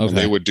Latino, and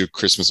they would do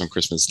Christmas on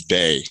Christmas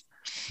Day.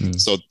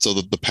 So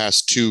the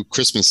past 2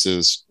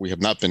 Christmases we have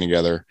not been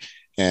together,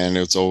 and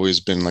it's always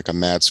been like a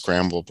mad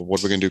scramble. But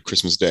what are we gonna do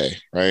Christmas Day,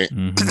 right?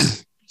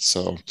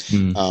 So,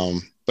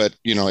 but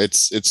you know,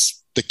 it's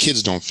the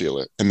kids don't feel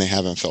it, and they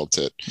haven't felt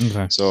it.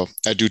 So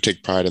I do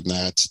take pride in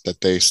that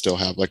they still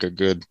have like a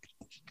good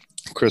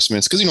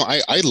Christmas, because you know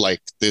I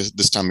like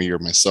this time of year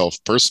myself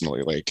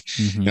personally. Like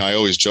you know, I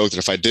always joke that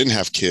if I didn't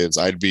have kids,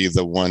 I'd be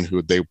the one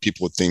who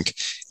people would think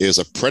is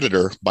a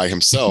predator by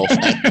himself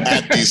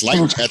at these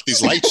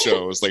light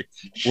shows. Like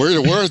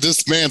where are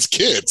this man's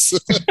kids?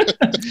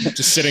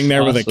 Just sitting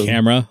there with a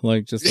camera,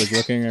 like just like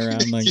looking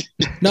around. Like,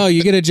 no,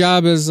 you get a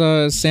job as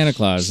Santa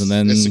Claus, and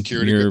then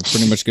you're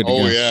pretty much good to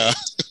go. Oh yeah.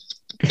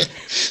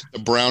 The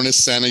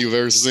brownest Santa you've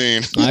ever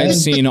seen. I've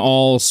seen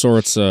all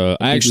sorts of.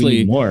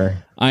 In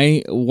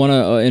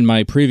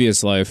my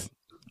previous life,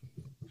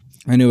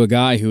 I knew a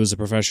guy who was a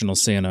professional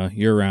Santa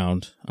year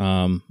round.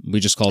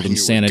 We just called him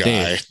Santa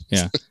Dave.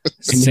 Yeah,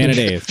 Santa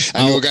Dave.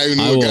 I knew a guy who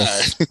knew a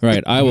guy.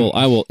 Right. I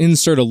will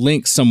insert a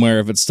link somewhere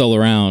if it's still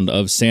around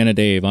of Santa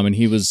Dave. I mean,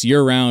 he was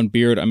year round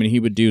beard. I mean,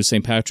 he would do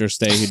St. Patrick's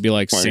Day. He'd be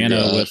like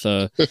Santa with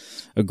a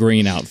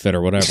green outfit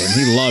or whatever, and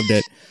he loved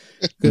it.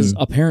 Because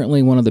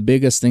apparently one of the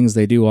biggest things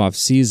they do off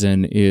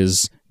season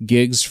is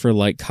gigs for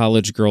like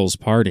college girls'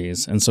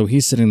 parties. And so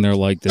he's sitting there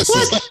like, this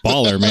is a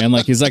baller, man.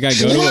 Like, he's like, I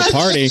go to a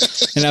party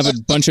and have a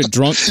bunch of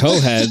drunk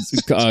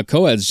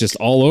co-eds just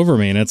all over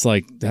me. And it's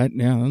like, that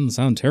doesn't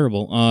sound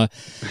terrible.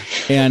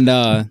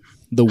 The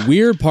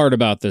weird part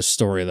about this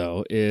story,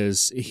 though,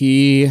 is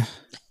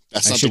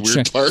That's not the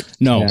weird part?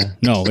 No,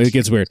 it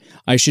gets weird.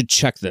 I should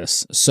check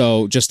this.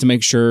 So just to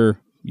make sure,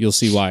 you'll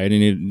see why. I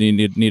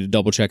need to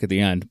double check at the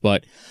end.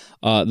 But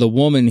the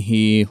woman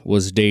he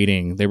was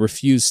dating, they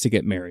refused to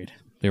get married.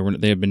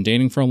 They had been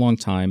dating for a long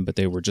time, but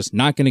they were just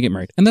not going to get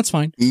married, and that's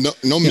fine. No,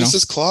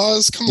 Mrs.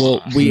 Claus, come on.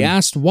 Well, we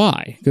asked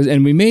why,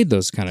 and we made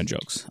those kind of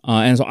jokes.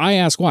 And so I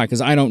asked why, because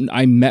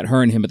I met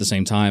her and him at the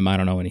same time. I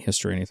don't know any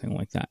history or anything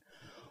like that.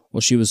 Well,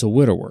 she was a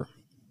widower,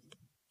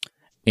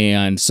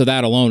 and so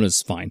that alone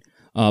is fine.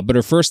 But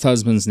her first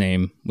husband's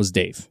name was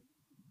Dave.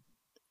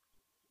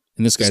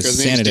 And this guy's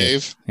Santa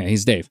Dave. Yeah,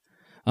 he's Dave.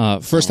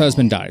 First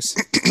husband dies.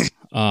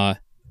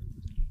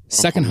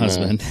 Second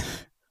husband,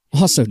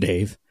 also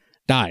Dave,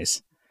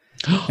 dies.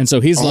 And so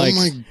he's like, "Oh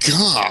my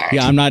god!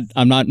 Yeah, I'm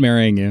not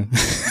marrying you."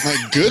 My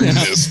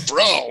goodness,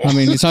 bro. I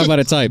mean, you talk about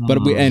a type,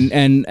 but we we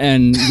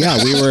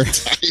were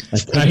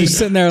just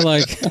sitting there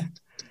like,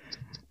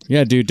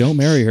 "Yeah, dude, don't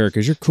marry her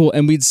because you're cool."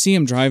 And we'd see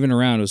him driving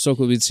around. It was so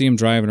cool. We'd see him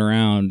driving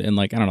around in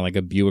like, I don't know, like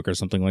a Buick or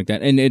something like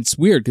that. And it's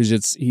weird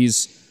because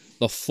he's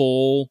the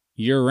full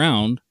year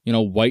round, you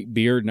know, white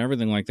beard and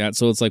everything like that.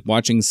 So it's like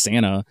watching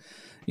Santa,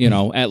 you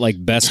know, at like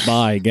Best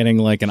Buy getting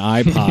like an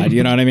iPod,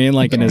 you know what I mean?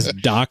 Like in his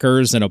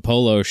Dockers and a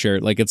polo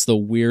shirt. Like it's the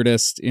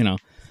weirdest, you know.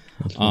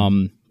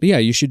 But yeah,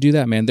 you should do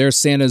that, man. There's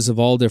Santas of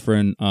all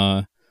different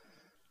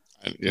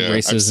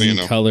races and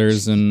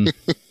colors and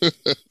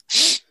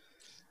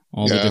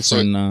all the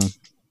different.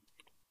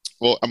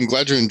 Well, I'm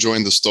glad you're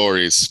enjoying the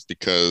stories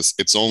because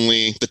it's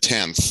only the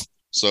 10th.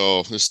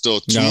 So there's still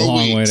two more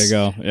long way to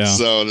go. Yeah.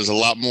 So there's a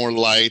lot more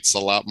lights, a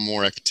lot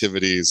more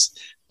activities.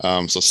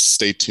 So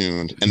stay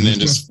tuned. And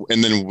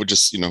then we'll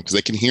just, you know, because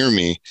they can hear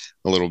me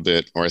a little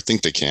bit, or I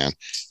think they can,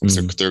 because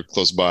they're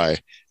close by.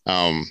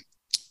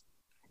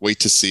 Wait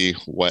to see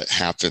what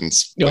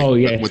happens.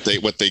 Like,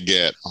 what they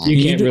get.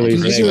 You can't really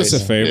do us a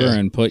favor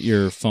and put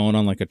your phone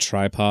on like a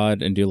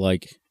tripod and do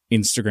like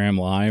Instagram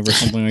Live or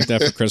something like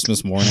that for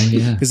Christmas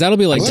morning. Because that'll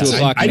be like 2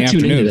 o'clock in the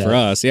afternoon for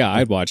us. Yeah,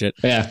 I'd watch it.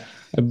 Yeah.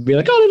 I'd be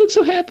like, oh, they look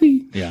so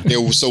happy. Yeah.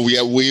 So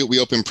we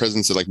open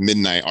presents at like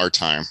midnight our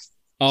time.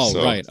 Oh,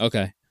 so right.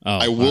 Okay. Oh,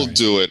 I will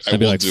do it. I'd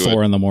be like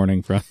 4 in the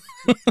morning for.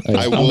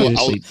 I will.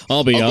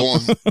 I'll be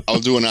up. I'll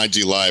do an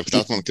IG live,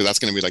 but that's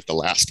going to be like the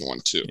last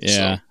one too.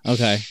 Yeah. So.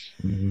 Okay.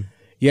 Mm-hmm.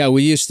 Yeah,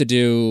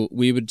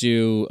 we would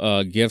do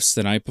gifts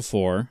the night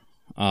before,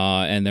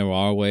 and there were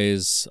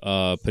always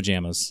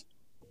pajamas.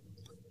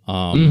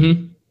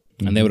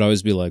 And they would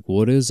always be like,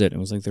 "What is it?" And it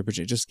was like, "They're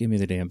pajamas. Just give me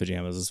the damn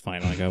pajamas. It's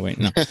fine." Like, wait,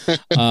 no.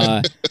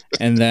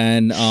 And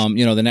then,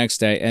 the next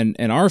day,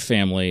 and our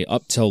family,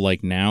 up till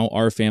like now,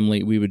 our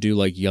family, we would do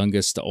like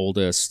youngest to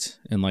oldest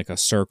in like a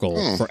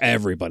circle for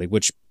everybody,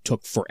 which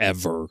took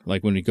forever.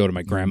 Like when we go to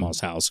my grandma's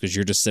house, because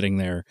you're just sitting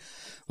there,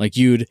 like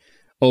you'd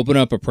open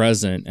up a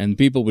present, and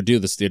people would do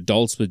this. The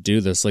adults would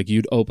do this. Like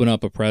you'd open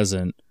up a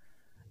present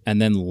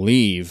and then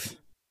leave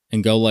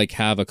and go like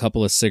have a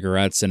couple of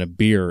cigarettes and a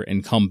beer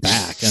and come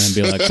back and then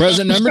be like,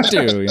 present number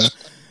 2. You know?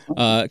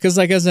 Because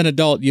like as an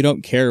adult, you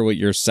don't care what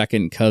your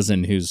second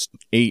cousin who's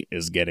 8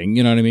 is getting.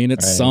 You know what I mean?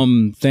 It's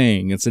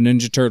something. It's a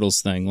Ninja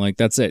Turtles thing. Like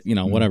that's it. You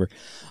know, whatever.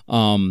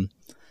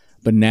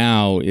 But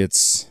now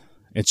it's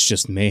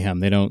just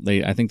mayhem.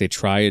 I think they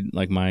tried,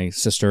 like my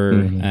sister,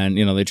 and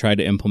they tried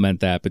to implement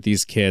that, but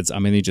these kids, I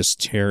mean, they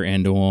just tear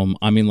into them.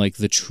 I mean, like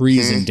the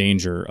tree's in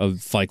danger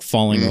of like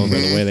falling over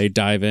the way they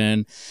dive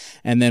in.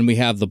 And then we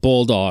have the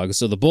bulldog.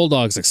 So the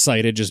bulldog's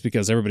excited just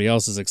because everybody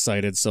else is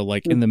excited. So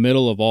like in the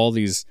middle of all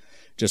these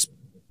just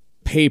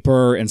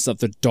paper and stuff,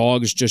 the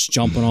dog's just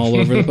jumping all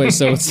over the place.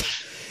 So it's,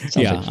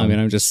 I mean,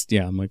 I'm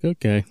like,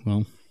 okay,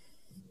 well.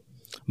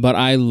 But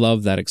I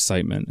love that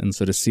excitement. And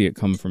so to see it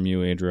come from you,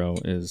 Adro,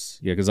 is,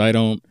 because I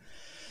don't,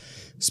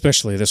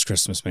 especially this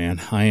Christmas,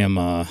 man, I'm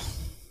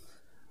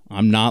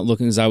not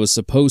looking, as I was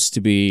supposed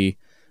to be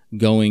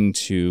going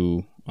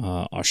to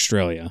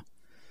Australia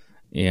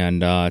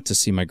and to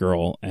see my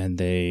girl, and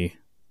they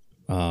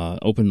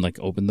opened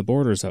the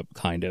borders up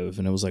kind of,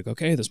 and it was like,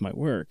 okay, this might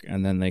work.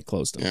 And then they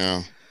closed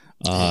them.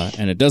 Yeah.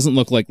 And it doesn't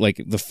look like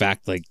the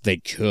fact like they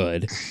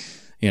could.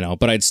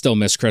 But I'd still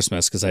miss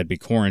Christmas because I'd be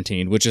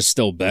quarantined, which is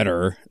still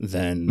better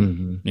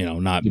than,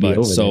 not. You'd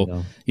But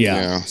so,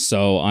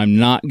 so I'm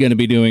not going to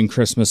be doing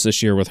Christmas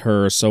this year with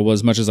her. So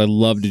as much as I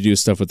love to do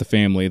stuff with the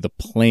family, the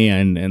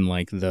plan and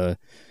like the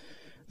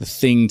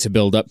thing to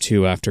build up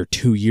to after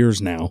 2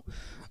 years now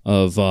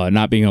of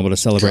not being able to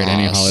celebrate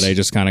any holiday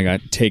just kind of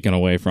got taken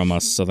away from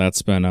us. So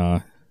that's been,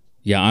 I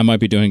might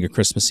be doing a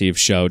Christmas Eve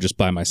show just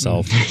by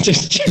myself.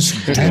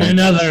 just and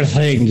another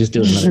thing. Just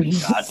do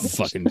another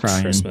fucking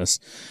crying. Christmas.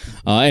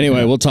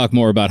 Anyway, we'll talk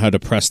more about how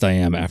depressed I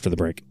am after the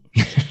break.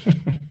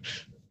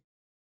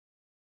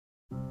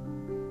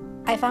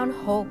 I found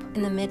hope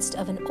in the midst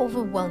of an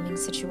overwhelming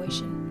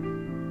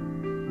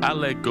situation. I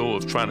let go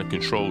of trying to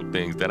control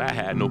things that I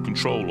had no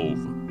control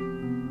over,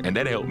 and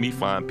that helped me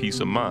find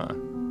peace of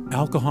mind.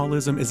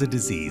 Alcoholism is a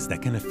disease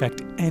that can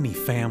affect any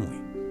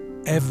family.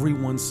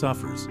 Everyone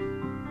suffers.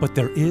 But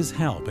there is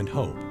help and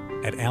hope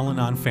at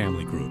Al-Anon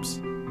Family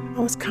Groups. I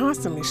was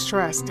constantly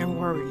stressed and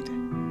worried.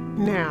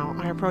 Now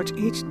I approach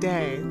each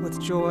day with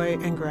joy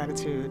and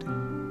gratitude.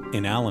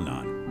 In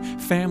Al-Anon,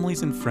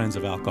 families and friends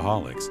of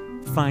alcoholics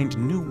find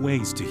new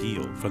ways to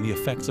heal from the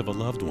effects of a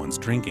loved one's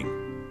drinking.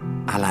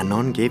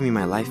 Al-Anon gave me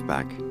my life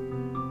back.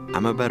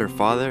 I'm a better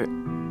father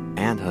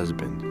and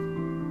husband.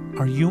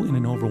 Are you in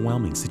an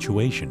overwhelming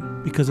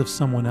situation because of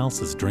someone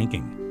else's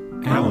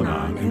drinking?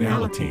 Al-Anon and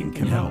Alateen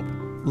can help.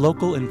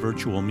 Local and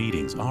virtual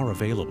meetings are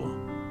available.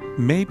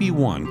 Maybe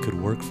one could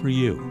work for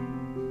you.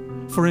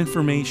 For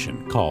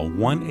information, call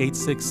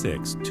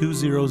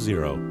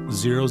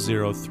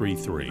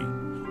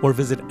 1-866-200-0033 or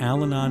visit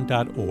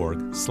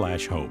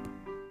alanon.org/hope.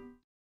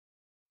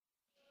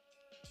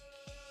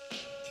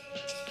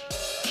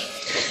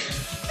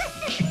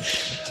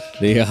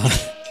 The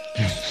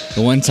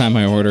one time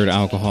I ordered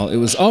alcohol, it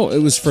was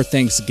for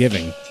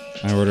Thanksgiving.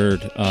 I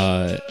ordered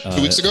 2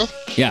 weeks ago?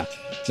 Yeah.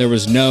 There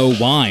was no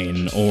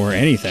wine or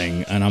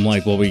anything, and I'm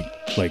like, well, you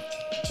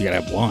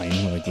gotta have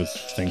wine, like with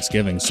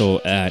Thanksgiving.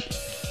 So at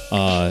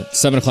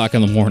 7:00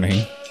 in the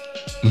morning,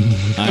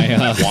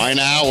 wine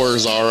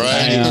hours, all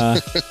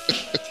right.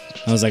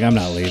 I was like, I'm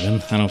not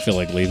leaving. I don't feel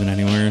like leaving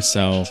anywhere.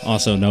 So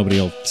also,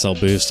 nobody will sell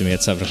booze to me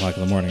at 7:00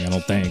 in the morning. I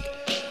don't think.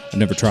 I've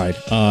never tried.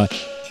 6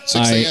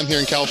 a.m. here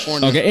in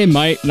California. Okay, it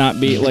might not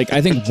be like,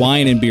 I think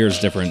wine and beer is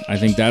different. I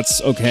think that's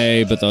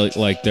okay, but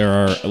there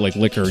are like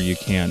liquor you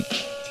can't.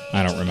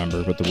 I don't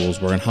remember what the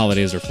rules were, and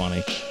holidays are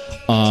funny.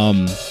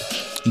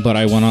 But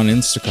I went on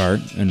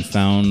Instacart and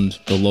found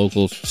the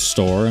local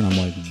store, and I'm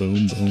like,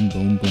 boom, boom,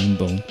 boom, boom,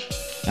 boom.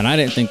 And I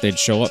didn't think they'd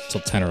show up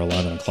till 10 or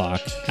 11 o'clock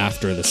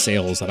after the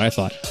sales that I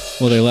thought,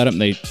 well, they let them,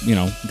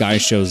 guy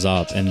shows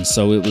up. And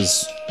so it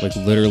was like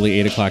literally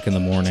 8 o'clock in the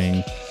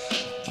morning.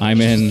 I'm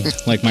in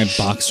like my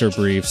boxer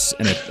briefs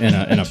in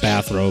a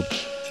bathrobe.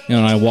 And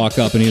I walk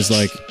up and he's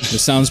like,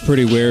 this sounds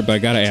pretty weird, but I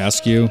got to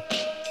ask you,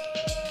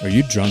 are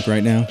you drunk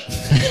right now?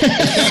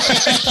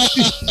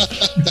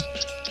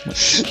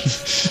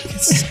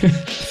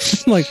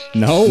 I'm like,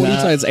 no.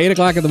 It's 8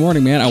 o'clock in the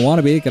morning, man. I want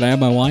to be. Can I have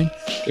my wine?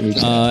 They're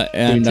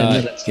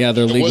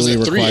legally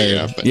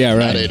required. Yeah,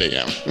 right. Not 8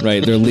 a.m.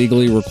 Right, they're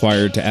legally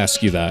required to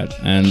ask you that,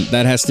 and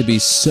that has to be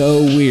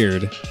so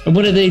weird. And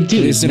what do they do?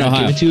 At least in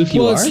Ohio. Give it to you if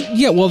you are?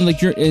 Yeah, well,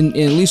 like you're at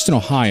least in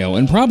Ohio,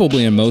 and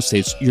probably in most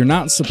states, you're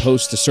not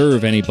supposed to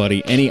serve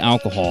anybody any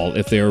alcohol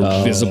if they're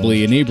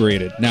visibly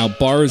inebriated. Now,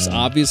 bars,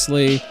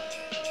 obviously,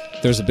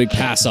 there's a big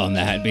pass on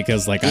that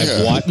because, like,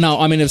 I've watched. Now,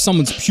 I mean, if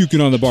someone's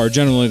puking on the bar,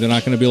 generally they're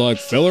not going to be like,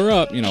 fill her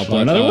up, But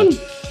another one.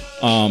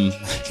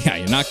 Yeah,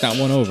 you knocked that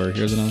one over.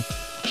 Here's another.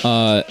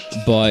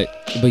 But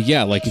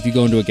yeah, like if you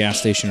go into a gas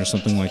station or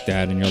something like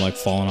that and you're like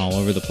falling all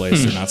over the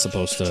place, they're not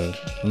supposed to,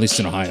 at least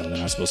in Ohio, they're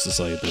not supposed to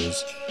sell you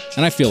booze.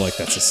 And I feel like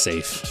that's a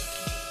safe,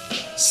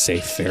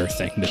 fair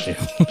thing to do.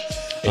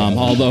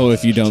 Although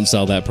if you don't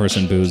sell that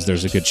person booze,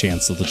 there's a good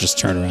chance that they'll just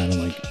turn around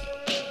and like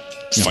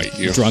fight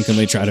you,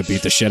 drunkenly try to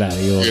beat the shit out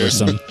of you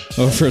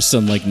over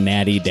some like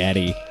natty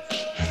daddy.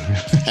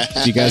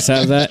 Do you guys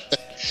have that?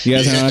 You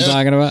guys know what I'm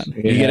talking about?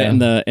 You get it in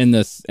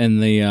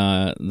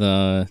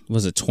the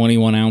was it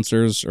 21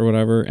 ounces or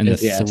whatever, and the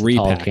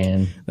 3-pack.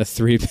 The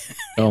 3-pack.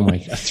 Oh my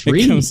god,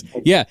 3?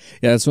 Yeah,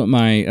 that's what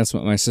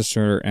my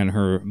sister and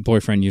her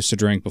boyfriend used to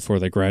drink before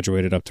they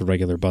graduated up to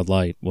regular Bud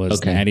Light,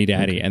 was Natty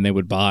Daddy, and they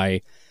would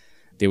buy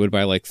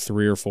like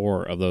 3 or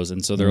 4 of those,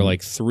 and so there were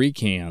like 3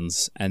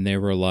 cans, and they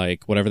were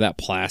like whatever that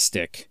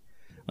plastic,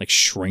 like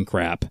shrink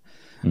wrap,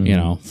 you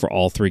know, for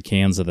all 3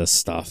 cans of this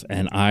stuff.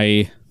 And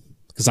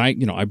because I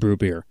brew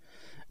beer,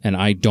 and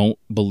I don't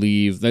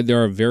believe that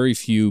there are very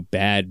few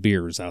bad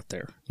beers out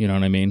there. You know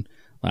what I mean?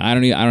 I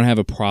don't have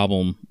a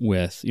problem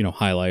with, you know,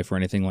 High Life or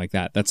anything like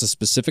that. That's a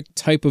specific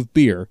type of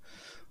beer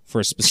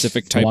for a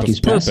specific type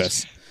of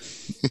purpose.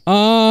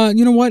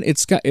 You know what?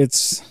 It's got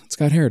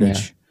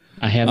heritage. Yeah.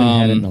 I haven't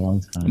had it in a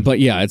long time. But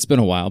yeah, it's been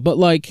a while. But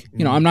like,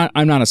 you know, I'm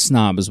not a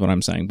snob is what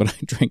I'm saying, but I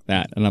drink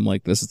that and I'm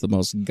like, this is the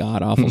most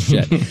god awful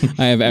shit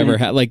I have ever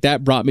had. Like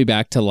that brought me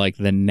back to like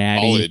the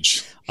Natty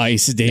College.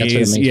 Ice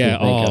days. Yeah.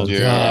 Oh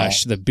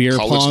gosh. The beer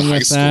pong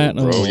with that.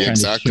 Bro. Oh, yeah,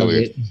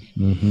 exactly.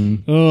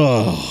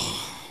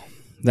 Oh,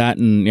 that,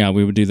 and yeah,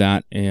 we would do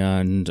that.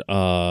 And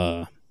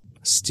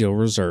Steel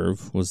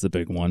Reserve was the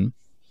big one.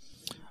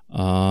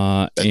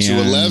 That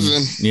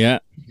 211. Yeah.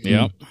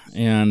 Yep.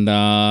 And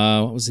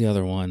what was the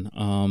other one?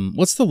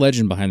 What's the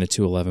legend behind the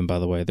 211, by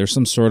the way? There's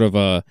some sort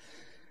of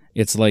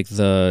it's like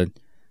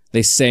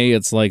they say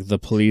it's like the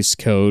police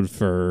code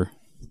for.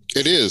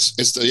 It is.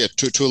 It's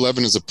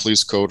 211 is a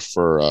police code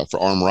for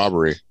armed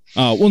robbery.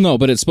 Oh, well, no,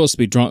 but it's supposed to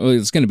be drunk.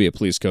 It's going to be a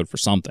police code for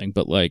something,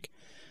 but like,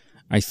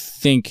 I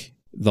think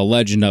the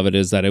legend of it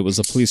is that it was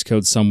a police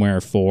code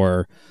somewhere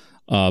for,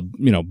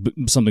 you know,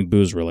 something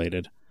booze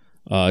related.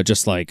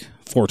 Just like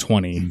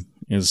 420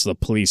 is the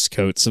police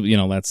code. So, you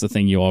know, that's the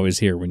thing you always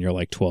hear when you're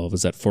like 12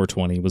 is that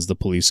 420 was the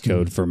police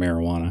code for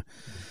marijuana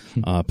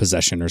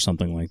possession or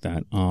something like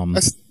that.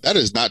 That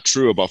is not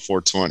true about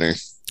 420.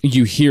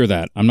 You hear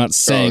that. I'm not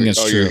saying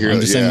it's true. I'm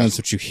just saying that's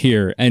what you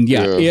hear. And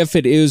if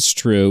it is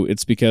true,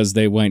 it's because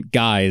they went,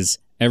 guys,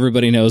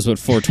 everybody knows what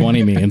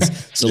 420 means.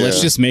 So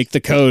let's just make the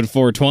code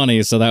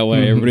 420. So that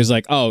way everybody's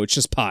like, oh, it's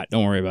just pot.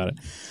 Don't worry about it.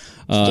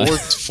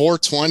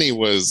 420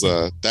 was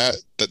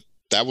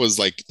that was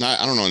like, not,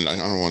 I don't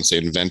want to say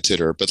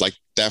invented but like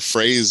that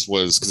phrase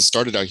was, because it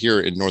started out here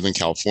in Northern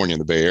California, in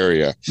the Bay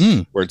Area,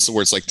 where it's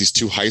like these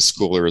 2 high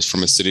schoolers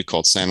from a city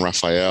called San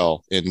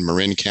Rafael in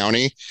Marin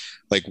County,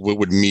 like we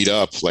would meet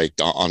up like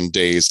on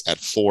days at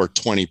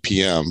 4:20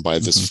 p.m. by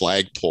this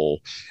flagpole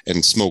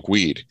and smoke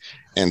weed.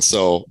 And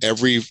so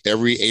every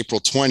April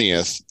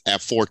 20th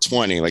at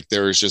 4:20, like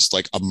there is just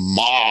like a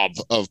mob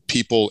of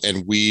people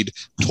and weed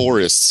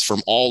tourists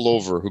from all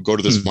over who go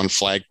to this one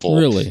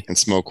flagpole and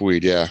smoke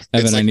weed. Yeah.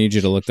 Evan, I need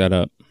you to look that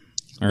up.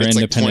 It's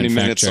like 20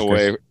 minutes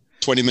away,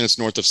 20 minutes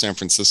north of San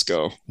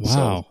Francisco.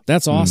 Wow.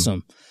 That's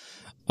awesome.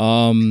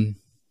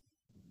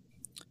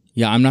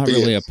 Yeah, I'm not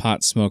really a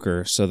pot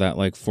smoker. So that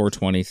like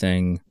 420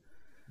 thing,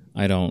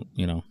 I don't,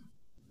 you know.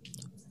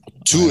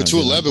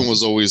 211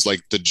 was always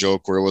like the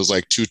joke where it was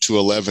like 2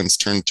 211s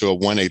turned to a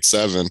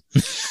 187.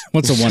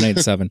 What's a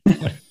 187?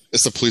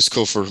 It's a police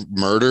code for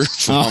murder,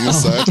 for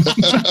homicide.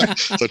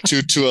 So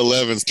 2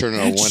 211s turn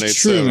into a 187.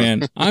 It's true,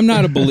 man. I'm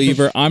not a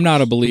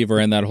believer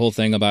in that whole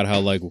thing about how,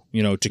 like,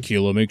 you know,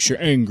 tequila makes you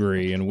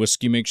angry and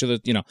whiskey makes you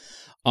that, you know.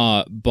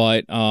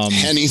 But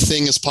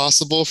anything is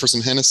possible for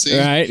some Hennessy,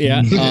 right?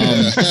 Yeah.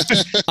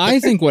 I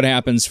think what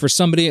happens for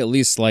somebody at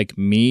least like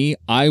me,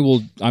 I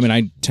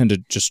tend to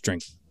just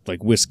drink.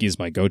 Like whiskey is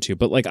my go-to,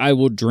 but like I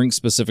will drink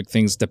specific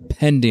things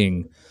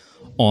depending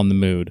on the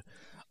mood.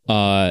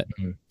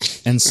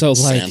 And so like,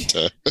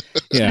 Santa.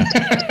 Yeah,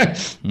 I'm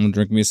gonna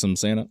drink me some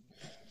Santa.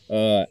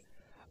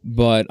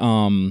 But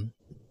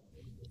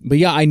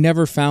yeah, I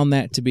never found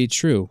that to be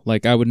true.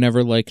 Like I would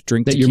never like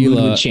drink that tequila. Your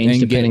mood would change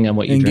depending on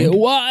what you drink. Get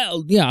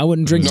wild. Yeah, I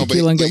wouldn't drink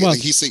tequila and get wild.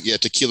 He's saying,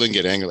 tequila and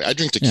get angry. I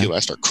drink tequila, I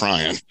start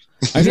crying.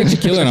 I drink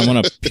tequila and I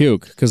want to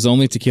puke because the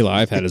only tequila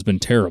I've had has been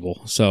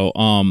terrible. So,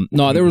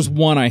 no, there was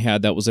one I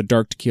had that was a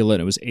dark tequila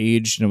and it was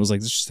aged and it was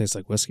like, this just tastes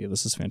like whiskey.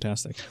 This is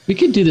fantastic. We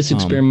could do this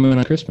experiment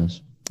on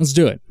Christmas. Let's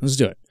do it.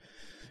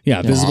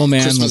 Yeah, Visible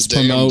Man. Let's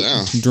promote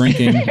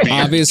drinking.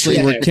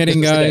 Obviously, we're kidding,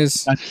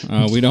 guys.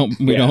 We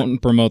don't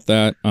promote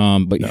that.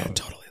 But yeah,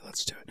 totally.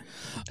 Let's do it.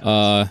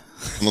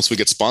 Unless we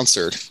get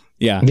sponsored.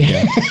 Yeah.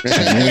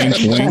 Wink,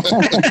 wink.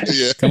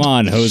 Yeah. Come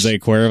on, Jose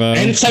Cuervo.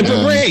 And it's time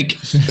for break.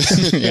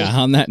 Yeah,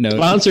 on that note.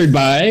 Sponsored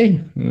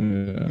by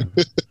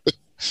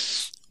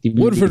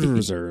Woodford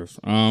Reserve.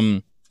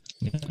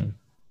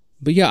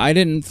 But yeah, I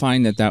didn't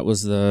find that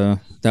was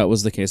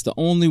the case. The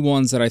only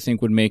ones that I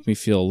think would make me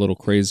feel a little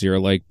crazier,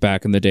 like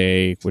back in the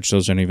day, which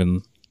those aren't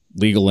even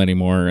legal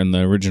anymore, and the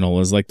original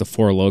is like the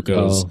Four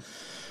Locos. Oh.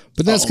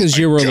 But that's because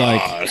you were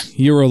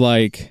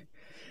like,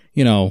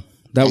 you know,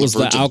 that was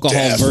the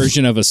alcohol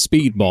version of a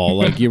speedball.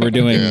 Like you were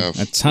doing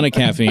a ton of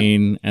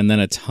caffeine and then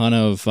a ton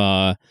of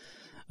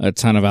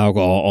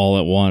alcohol all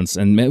at once.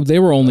 And they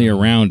were only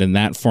around in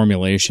that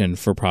formulation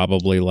for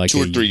probably like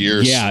 2 or 3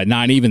 years. Yeah,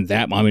 not even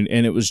that. I mean,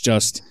 and it was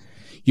just,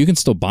 you can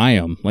still buy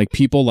them. Like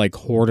people like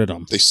hoarded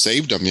them. They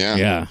saved them. Yeah.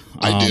 Yeah.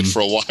 I did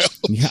for a while.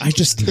 Yeah. I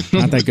just,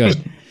 not that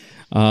good.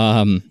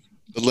 The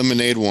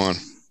lemonade one.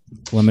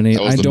 Lemonade.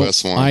 That was the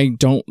best one. I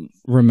don't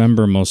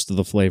remember most of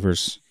the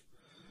flavors.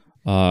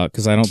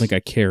 Because I don't think I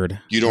cared.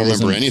 You don't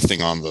remember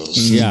anything on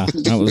those. Yeah,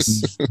 I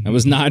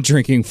was not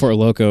drinking Four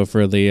Loko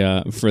for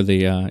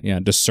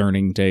the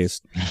discerning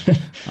taste.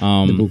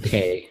 The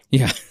bouquet.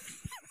 Yeah.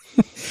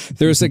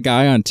 There's a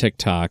guy on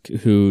TikTok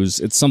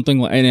it's something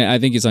like, and I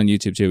think he's on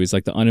YouTube too. He's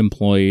like the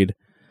unemployed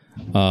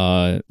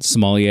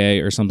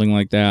sommelier or something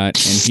like that,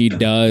 and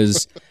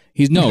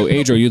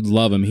Adro, you'd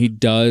love him.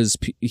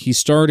 He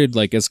started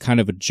like as kind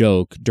of a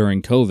joke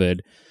during COVID,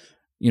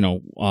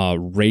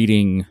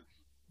 rating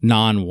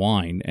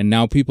non-wine, and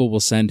now people will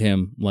send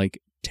him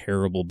like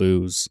terrible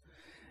booze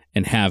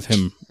and have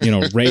him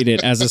rate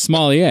it as a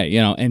sommelier,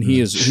 and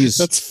he's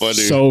that's funny.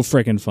 So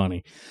freaking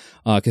funny,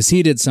 because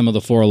he did some of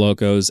the Four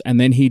Lokos, and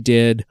then he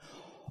did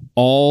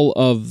all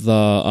of the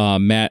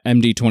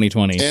MD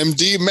 2020.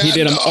 MD Mad he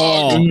did them Dog.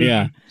 all.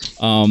 Yeah.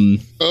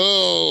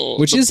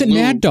 Which isn't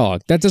Mad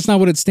Dog. That's not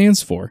what it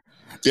stands for.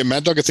 Yeah,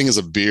 Mad Dog, I think, is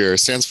a beer. It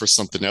stands for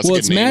something else. Well,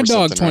 it's Mad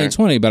Dog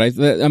 2020, right?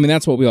 But I mean,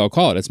 that's what we all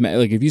call it. It's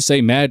like if you say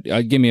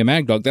give me a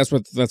Mad Dog, that's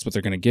what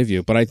they're going to give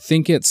you. But I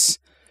think it's,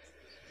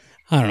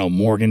 I don't know,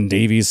 Morgan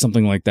Davies,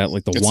 something like that.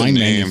 Like the wine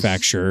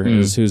manufacturer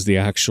is who's the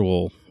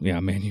actual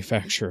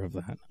manufacturer of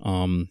that.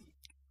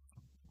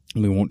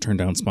 We won't turn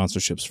down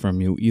sponsorships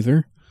from you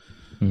either.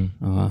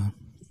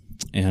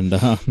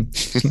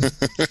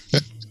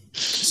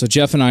 So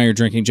Jeff and I are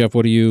drinking. Jeff,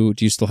 what do you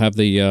still have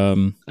the?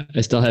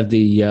 I still have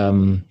the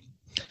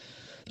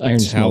Iron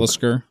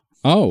Talisker.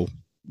 Oh,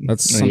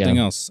 that's something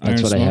else.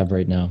 That's what I have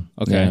right now.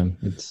 Okay,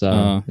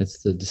 yeah, it's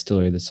the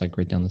distillery that's like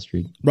right down the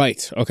street.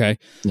 Right. Okay.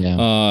 Yeah.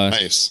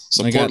 Nice.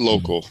 Support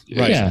local.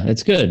 Right. Yeah,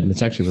 it's good.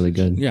 It's actually really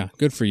good. Yeah,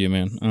 good for you,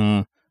 man.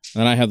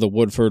 Then I have the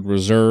Woodford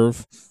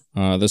Reserve.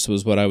 This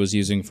was what I was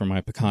using for my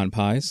pecan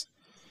pies.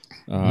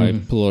 I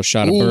put a little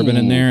shot of bourbon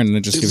in there, and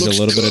it just gives you a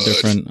little bit of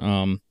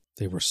different.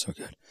 They were so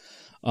good.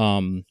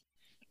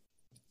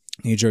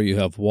 Adro, you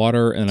have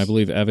water, and I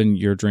believe Evan,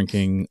 you're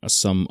drinking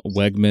some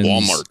Wegmans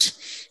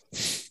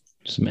Walmart.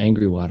 Some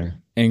Angry Water.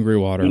 Angry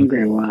Water.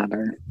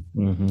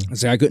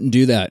 See, I couldn't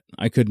do that.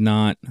 I could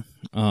not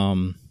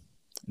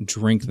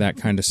drink that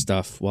kind of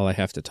stuff while I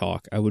have to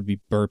talk. I would be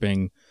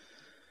burping.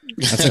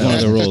 That's like one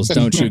of the rules.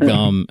 Don't chew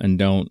gum, and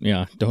don't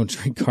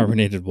drink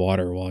carbonated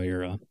water while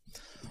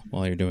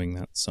you're doing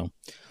that. So,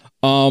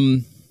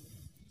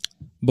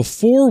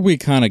 before we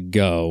kind of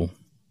go,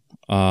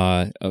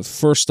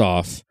 first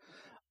off,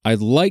 I'd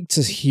like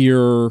to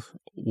hear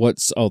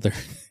there.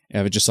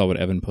 I just saw what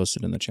Evan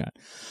posted in the chat.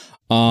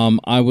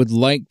 I would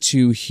like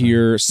to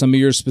hear some of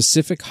your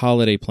specific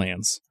holiday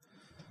plans,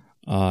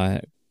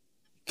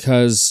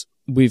 because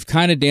we've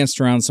kind of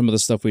danced around some of the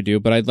stuff we do,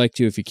 but I'd like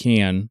to, if you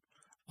can,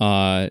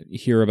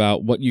 hear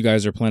about what you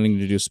guys are planning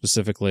to do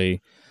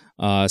specifically.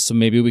 So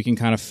maybe we can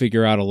kind of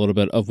figure out a little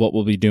bit of what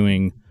we'll be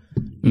doing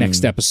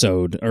next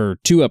episode or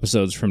 2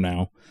 episodes from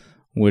now,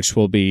 which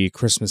will be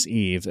Christmas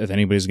Eve. If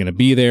anybody's going to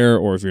be there,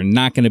 or if you're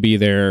not going to be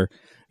there,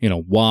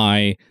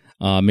 why?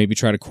 Maybe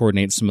try to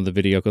coordinate some of the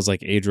video, because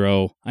like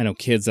Adro, I know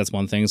kids, that's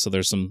one thing, so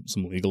there's some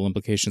legal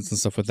implications and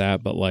stuff with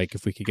that, but like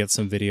if we could get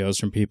some videos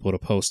from people to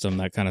post them,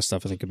 that kind of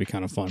stuff, I think could be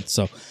kind of fun.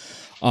 So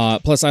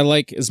plus I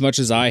like, as much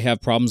as I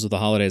have problems with the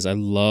holidays, I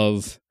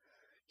love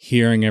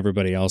hearing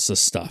everybody else's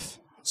stuff.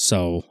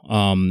 So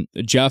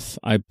Jeff,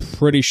 I'm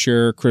pretty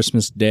sure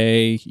Christmas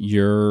Day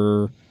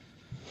you're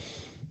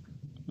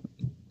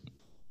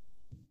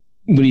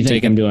what do you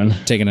think I'm doing?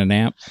 Taking a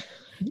nap?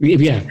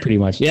 Yeah, pretty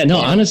much. Yeah, no,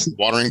 honestly.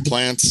 Watering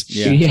plants?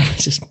 Yeah,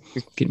 just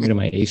getting rid of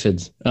my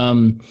aphids.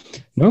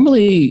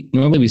 Normally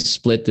we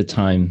split the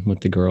time with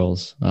the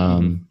girls.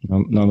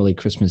 Normally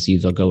Christmas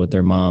Eve they'll go with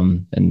their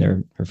mom, and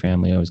her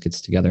family always gets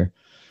together.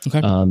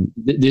 Okay.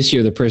 This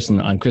year the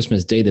person on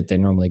Christmas Day that they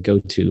normally go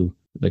to,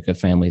 like a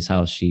family's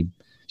house, she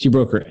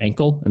broke her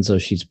ankle, and so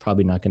she's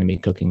probably not going to be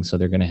cooking, so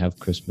they're going to have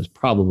Christmas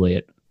probably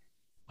at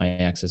my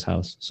ex's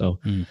house. So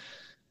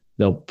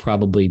they'll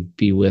probably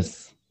be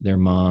with their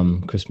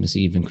mom Christmas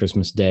Eve and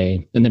Christmas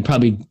Day, and then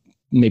probably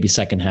maybe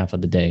second half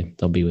of the day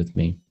they'll be with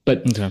me.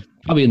 But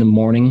probably in the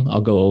morning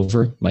I'll go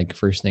over, like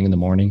first thing in the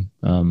morning,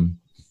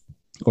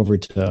 over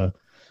to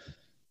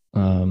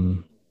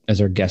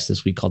as our guest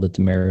this week called it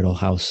the Marital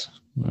House.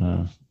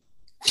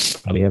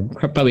 Probably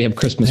have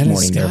Christmas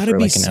morning there for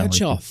like an hour.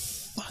 Such a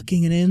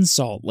fucking an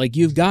insult. Like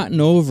you've gotten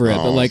over it,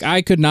 but like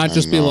I could not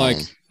just be like,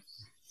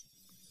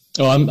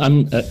 oh, I'm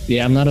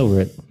not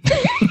over it.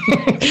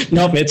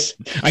 Nope,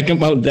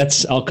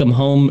 I'll come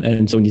home,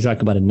 and so when you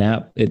talk about a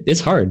nap, it's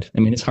hard. I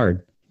mean, it's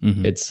hard.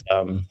 Mm-hmm.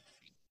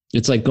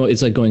 It's like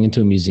going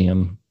into a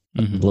museum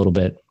a little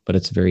bit, but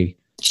it's very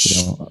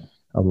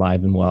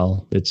alive and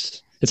well.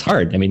 It's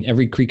hard. I mean,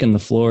 every creak in the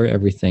floor,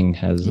 everything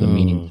has a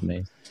meaning to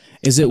me.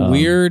 Is it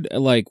weird,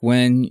 like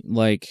when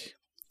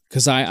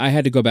because I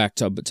had to go back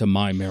to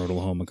my marital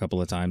home a couple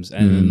of times,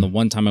 and the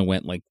one time I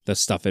went, like the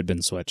stuff had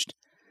been switched.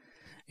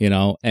 you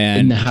know,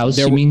 and in the house,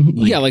 there you mean?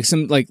 yeah, like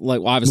some like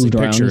obviously moved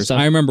around and pictures. stuff?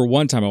 I remember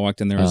one time I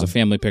walked in, there was a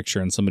family picture,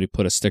 and somebody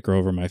put a sticker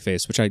over my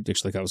face, which I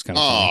actually thought was kind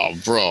of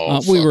funny. Bro,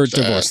 we were fuck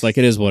that. divorced. Like,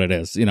 it is what it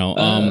is, you know.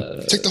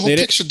 Take the whole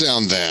picture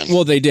down then.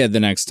 Well, they did the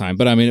next time,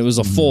 but I mean, it was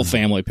a full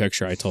family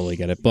picture. I totally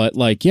get it. But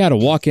like, yeah, to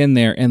walk in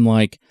there and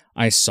like,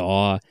 I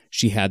saw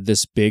she had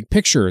this big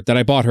picture that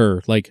I bought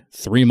her like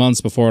 3 months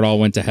before it all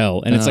went to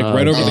hell. And it's like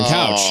right over the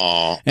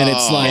couch. And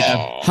it's like,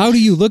 how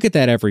do you look at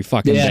that every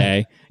fucking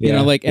day? You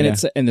know, like, and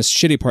it's, and this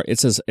shitty part, it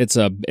says it's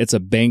a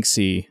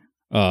Banksy,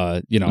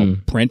 you know,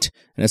 print,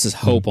 and it says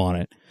hope on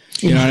it.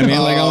 You know what I mean?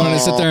 Like, I wanted to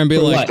sit there and be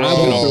like, I'm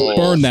going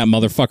to burn that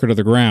motherfucker to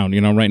the ground,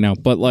 you know, right now.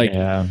 But like,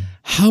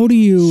 how do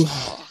you,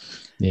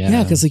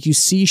 because like you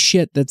see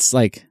shit that's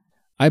like,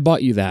 I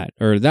bought you that,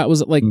 or that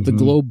was like the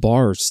glow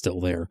bar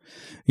still there.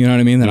 You know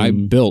what I mean? That I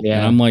built.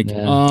 And I'm like,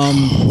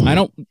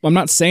 I'm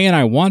not saying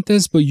I want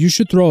this, but you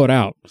should throw it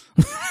out.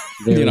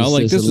 You know,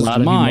 like, this is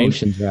mine.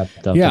 Emotions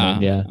wrapped up in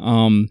it.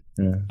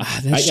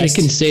 I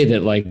can say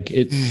that like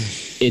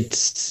it's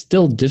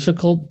still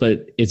difficult,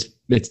 but it's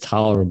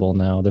tolerable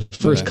now. The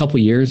first couple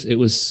years, it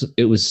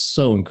was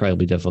so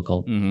incredibly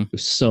difficult. It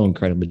was so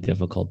incredibly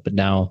difficult. But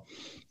now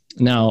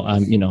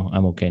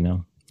I'm okay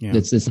now. Yeah.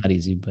 It's not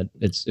easy, but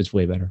it's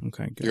way better.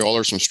 Okay, good. You all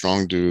are some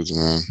strong dudes,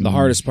 man. The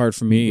hardest part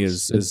for me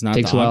is not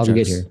takes the a while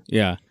objects. to get here.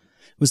 Yeah,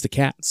 it was the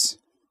cats.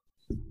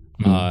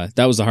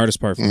 That was the hardest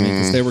part for me,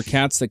 because they were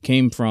cats that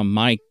came from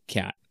my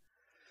cat,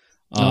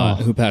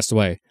 who passed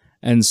away,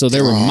 and so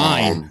they were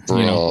mine. Bro.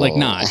 You know,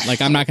 like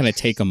I'm not going to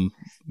take them,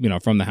 you know,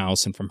 from the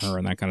house and from her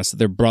and that kind of stuff.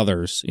 They're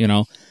brothers, you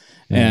know,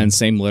 and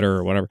same litter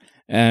or whatever,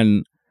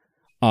 and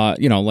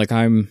you know, like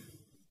I'm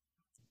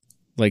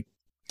like.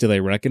 Do they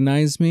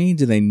recognize me?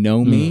 Do they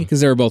know me?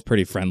 Because they were both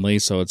pretty friendly.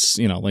 So it's,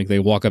 you know, like they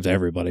walk up to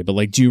everybody. But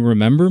like, do you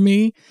remember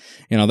me?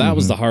 You know, that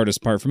was the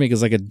hardest part for me.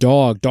 Because like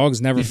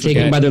dogs never forget. Take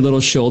them by their little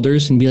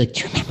shoulders and be like,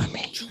 do you remember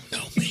me?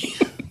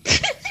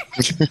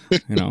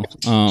 You know,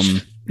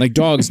 like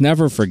dogs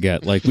never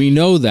forget. Like, we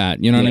know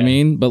that. You know what I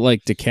mean? But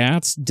like, do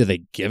cats, do they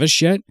give a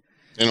shit?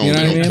 They don't, you know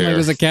what I mean? Care. Like,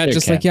 as a cat, They're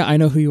just cat. like, yeah, I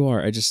know who you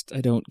are. I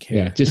don't care.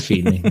 Yeah, just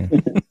feed me.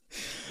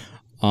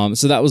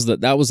 So that was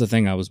the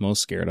thing I was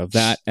most scared of.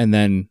 That, and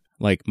then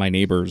like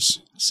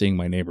seeing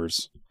my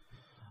neighbors,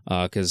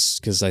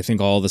 because I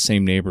think all the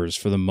same neighbors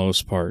for the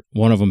most part.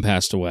 One of them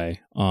passed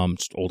away,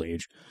 just old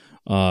age,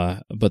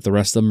 but the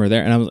rest of them are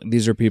there. And I was like,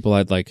 these are people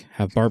I'd like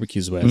have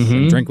barbecues with,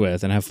 and drink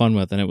with, and have fun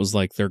with. And it was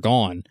like, they're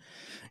gone.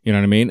 You know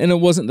what I mean? And it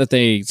wasn't that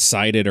they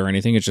sided or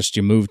anything. It's just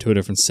you move to a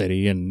different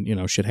city, and you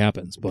know, shit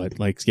happens. But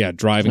like, yeah,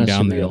 driving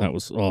down there, that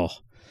was So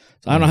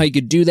I don't know how you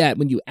could do that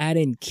when you add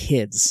in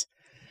kids.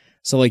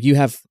 So like, you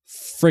have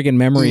friggin'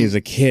 memories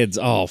of kids.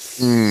 Oh,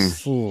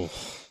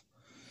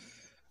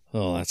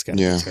 that's gotta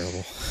be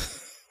terrible.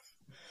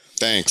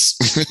 Thanks.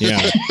 Yeah.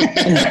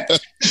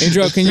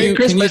 Adro, can you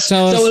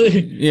tell us?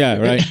 Yeah,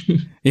 right.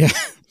 Yeah.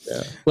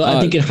 Well, I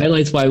think it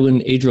highlights why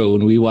when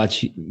we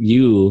watch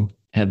you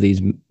have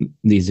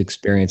these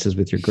experiences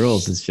with your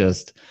girls, it's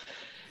just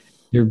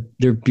they're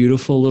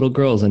beautiful little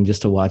girls, and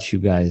just to watch you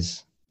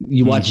guys,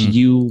 watch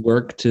you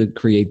work to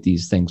create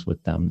these things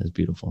with them is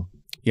beautiful.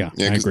 Yeah,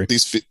 I agree.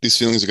 These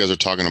feelings you guys are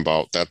talking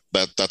about,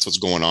 that's what's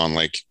going on,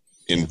 like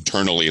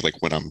internally, like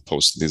when I'm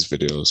posting these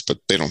videos, but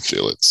they don't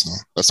feel it. So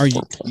that's the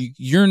important part.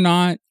 You're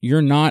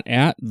not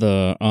at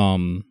the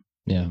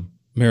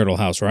marital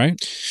house,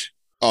 right?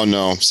 Oh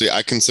no. See,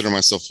 I consider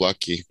myself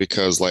lucky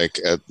because like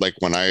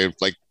when I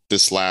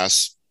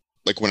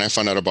when I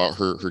found out about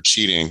her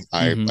cheating,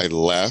 I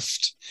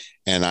left,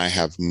 and I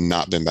have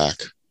not been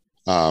back.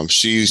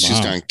 She's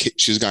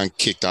gotten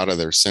kicked out of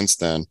there since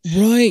then.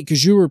 Right,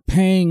 because you were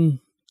paying.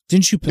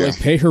 Didn't you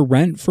pay her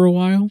rent for a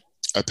while?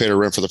 I paid her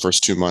rent for the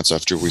first 2 months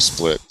after we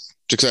split,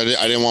 because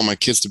I didn't want my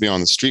kids to be on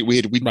the street. We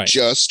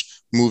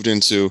just moved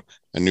into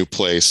a new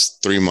place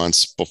 3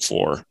 months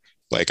before,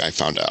 like, I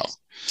found out.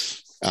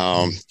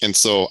 And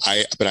so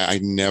I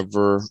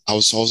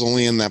was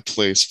only in that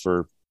place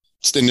for.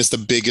 And it's the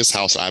biggest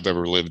house I've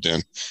ever lived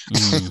in.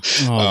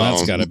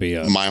 That's got to be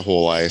my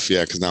whole life.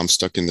 Yeah, because now I'm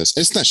stuck in this.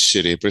 It's not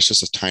shitty, but it's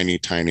just a tiny.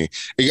 I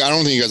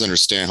don't think you guys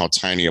understand how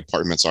tiny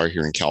apartments are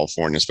here in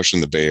California, especially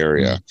in the Bay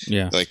Area.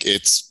 Yeah, like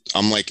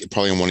I'm like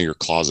probably in one of your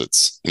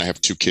closets, and I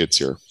have 2 kids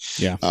here.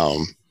 Yeah,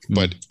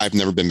 but I've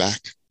never been back,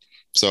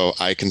 so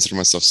I consider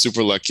myself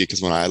super lucky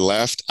because when I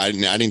left, I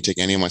didn't take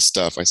any of my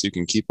stuff. I said, you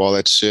can keep all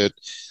that shit.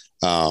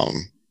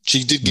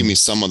 She did give me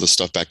some of the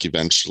stuff back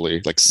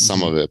eventually, like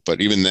some of it.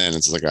 But even then,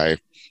 it's like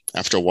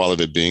after a while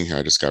of it being here,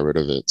 I just got rid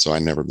of it. So I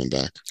never been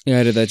back. Yeah,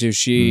 I did that too.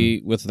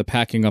 She, with the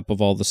packing up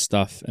of all the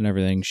stuff and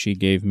everything, she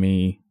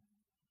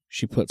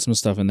put some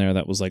stuff in there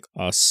that was like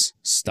us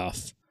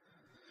stuff,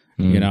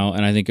 you know?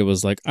 And I think it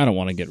was like, I don't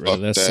want to get rid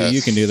of this. So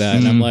you can do that.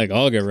 And I'm like,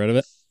 I'll get rid of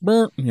it.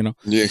 You know?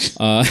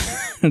 Yeah.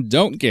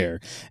 Don't care.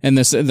 And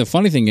the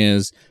funny thing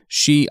is,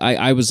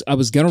 I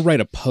was gonna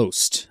write a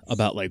post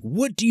about like,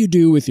 what do you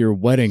do with your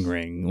wedding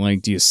ring?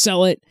 Like, do you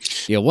sell it?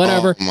 Yeah,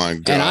 whatever. Oh my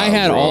God, and I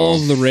had all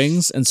of the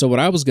rings, and so what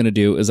I was gonna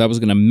do is I was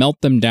gonna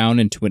melt them down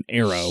into an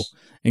arrow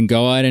and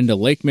go out into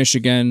Lake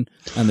Michigan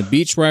on the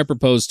beach where I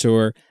proposed to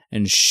her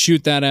and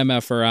shoot that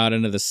MFR out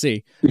into the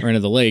sea or into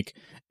the lake,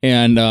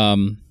 and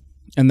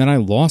then I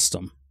lost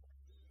them.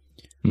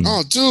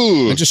 Oh,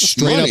 dude. I just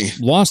straight up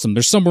lost them.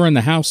 They're somewhere in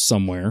the house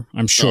somewhere,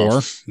 I'm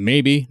sure. Oh.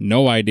 Maybe.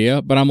 No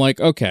idea. But I'm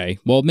like, okay,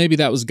 well, maybe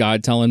that was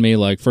God telling me,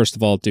 like, first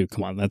of all, dude,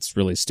 come on, that's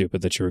really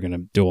stupid that you were going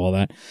to do all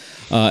that.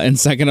 And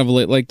second of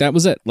all, like, that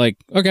was it. Like,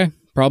 okay,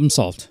 problem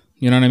solved.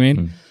 You know what I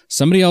mean?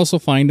 Somebody else will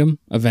find them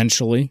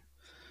eventually,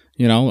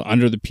 you know,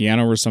 under the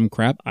piano or some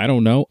crap. I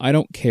don't know. I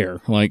don't care.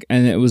 Like,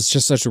 and it was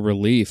just such a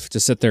relief to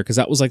sit there because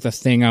that was like the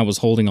thing I was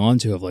holding on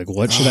to of like,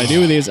 what should I do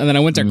with these? And then I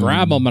went to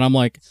grab them and I'm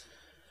like,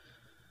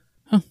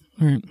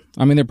 all right.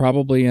 I mean, they're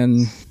probably in,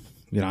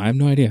 you know, I have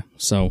no idea.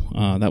 So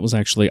that was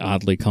actually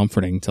oddly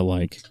comforting to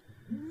like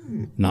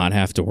not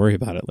have to worry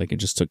about it. Like it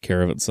just took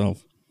care of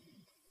itself.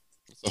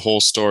 It's a whole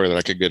story that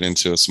I could get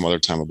into some other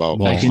time about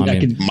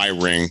my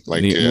ring.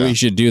 Like we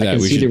should do that.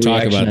 We should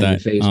talk about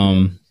that.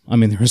 I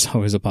mean, there's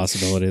always a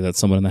possibility that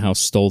someone in the house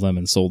stole them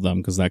and sold them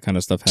because that kind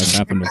of stuff has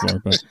happened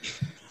before. But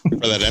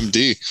for that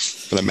MD,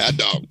 for the Mad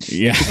Dog.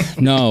 Yeah.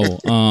 No.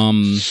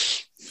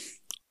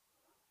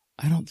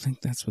 I don't think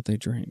that's what they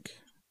drink.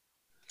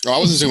 Oh, I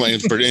wasn't saying like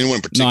anyone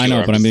in particular. No, I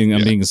know, but I'm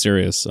being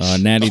serious.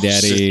 Natty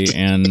Daddy shit.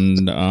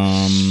 And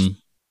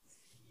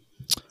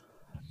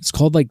it's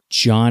called like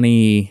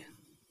Johnny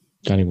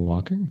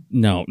Walker.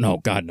 No,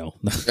 God, no.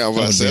 Yeah, well,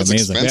 that's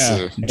amazing.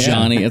 Expensive. Yeah.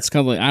 Johnny. It's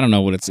kind of like I don't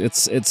know what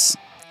it's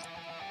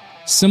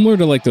similar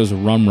to like those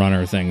Rum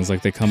Runner things.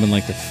 Like they come in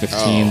like the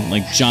 15,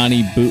 like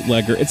Johnny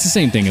Bootlegger. It's the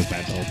same thing as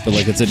Mad Dog, but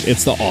like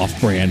it's the off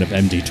brand of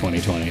MD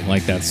 2020.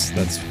 Like that's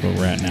where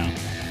we're at now.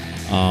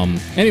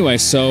 Anyway,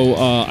 so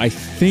I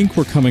think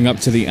we're coming up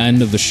to the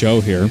end of the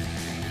show here,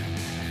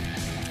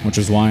 which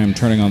is why I'm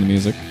turning on the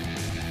music.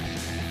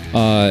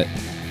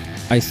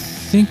 I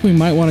think we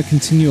might want to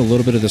continue a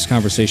little bit of this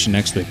conversation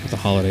next week with the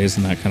holidays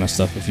and that kind of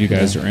stuff if you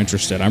guys are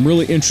interested. I'm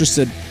really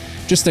interested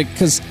just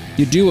because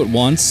you do it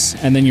once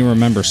and then you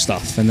remember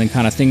stuff and then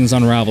kind of things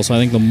unravel. So I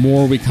think the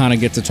more we kind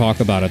of get to talk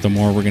about it, the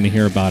more we're going to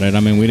hear about it.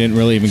 I mean, we didn't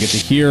really even get to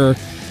hear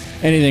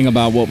anything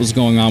about what was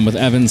going on with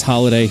Evan's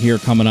holiday here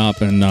coming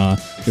up, and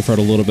we've heard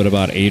a little bit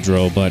about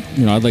Adro, but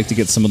you know, I'd like to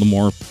get some of the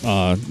more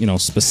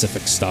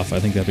specific stuff. I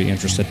think that'd be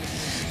interesting.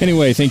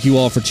 Anyway, thank you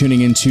all for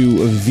tuning into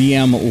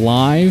VM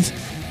Live.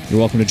 You're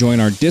welcome to join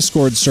our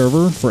Discord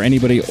server for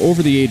anybody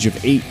over the age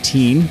of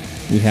 18.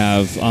 We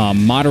have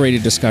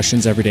moderated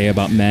discussions every day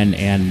about men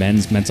and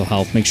men's mental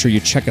health. Make sure you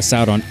check us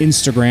out on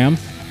Instagram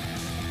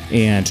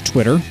and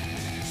Twitter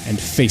and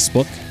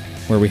Facebook,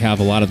 where we have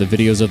a lot of the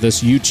videos of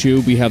this.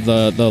 YouTube, we have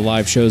the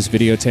live shows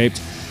videotaped.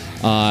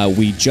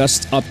 We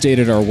just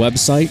updated our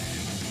website.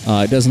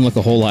 It doesn't look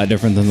a whole lot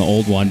different than the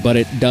old one, but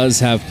it does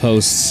have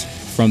posts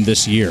from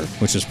this year,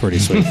 which is pretty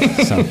sweet.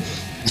 So,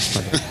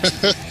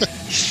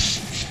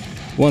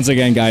 once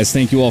again, guys,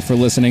 thank you all for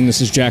listening.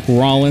 This is Jack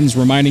Rollins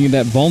reminding you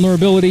that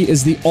vulnerability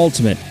is the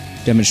ultimate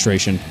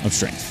demonstration of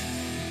strength.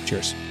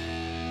 Cheers.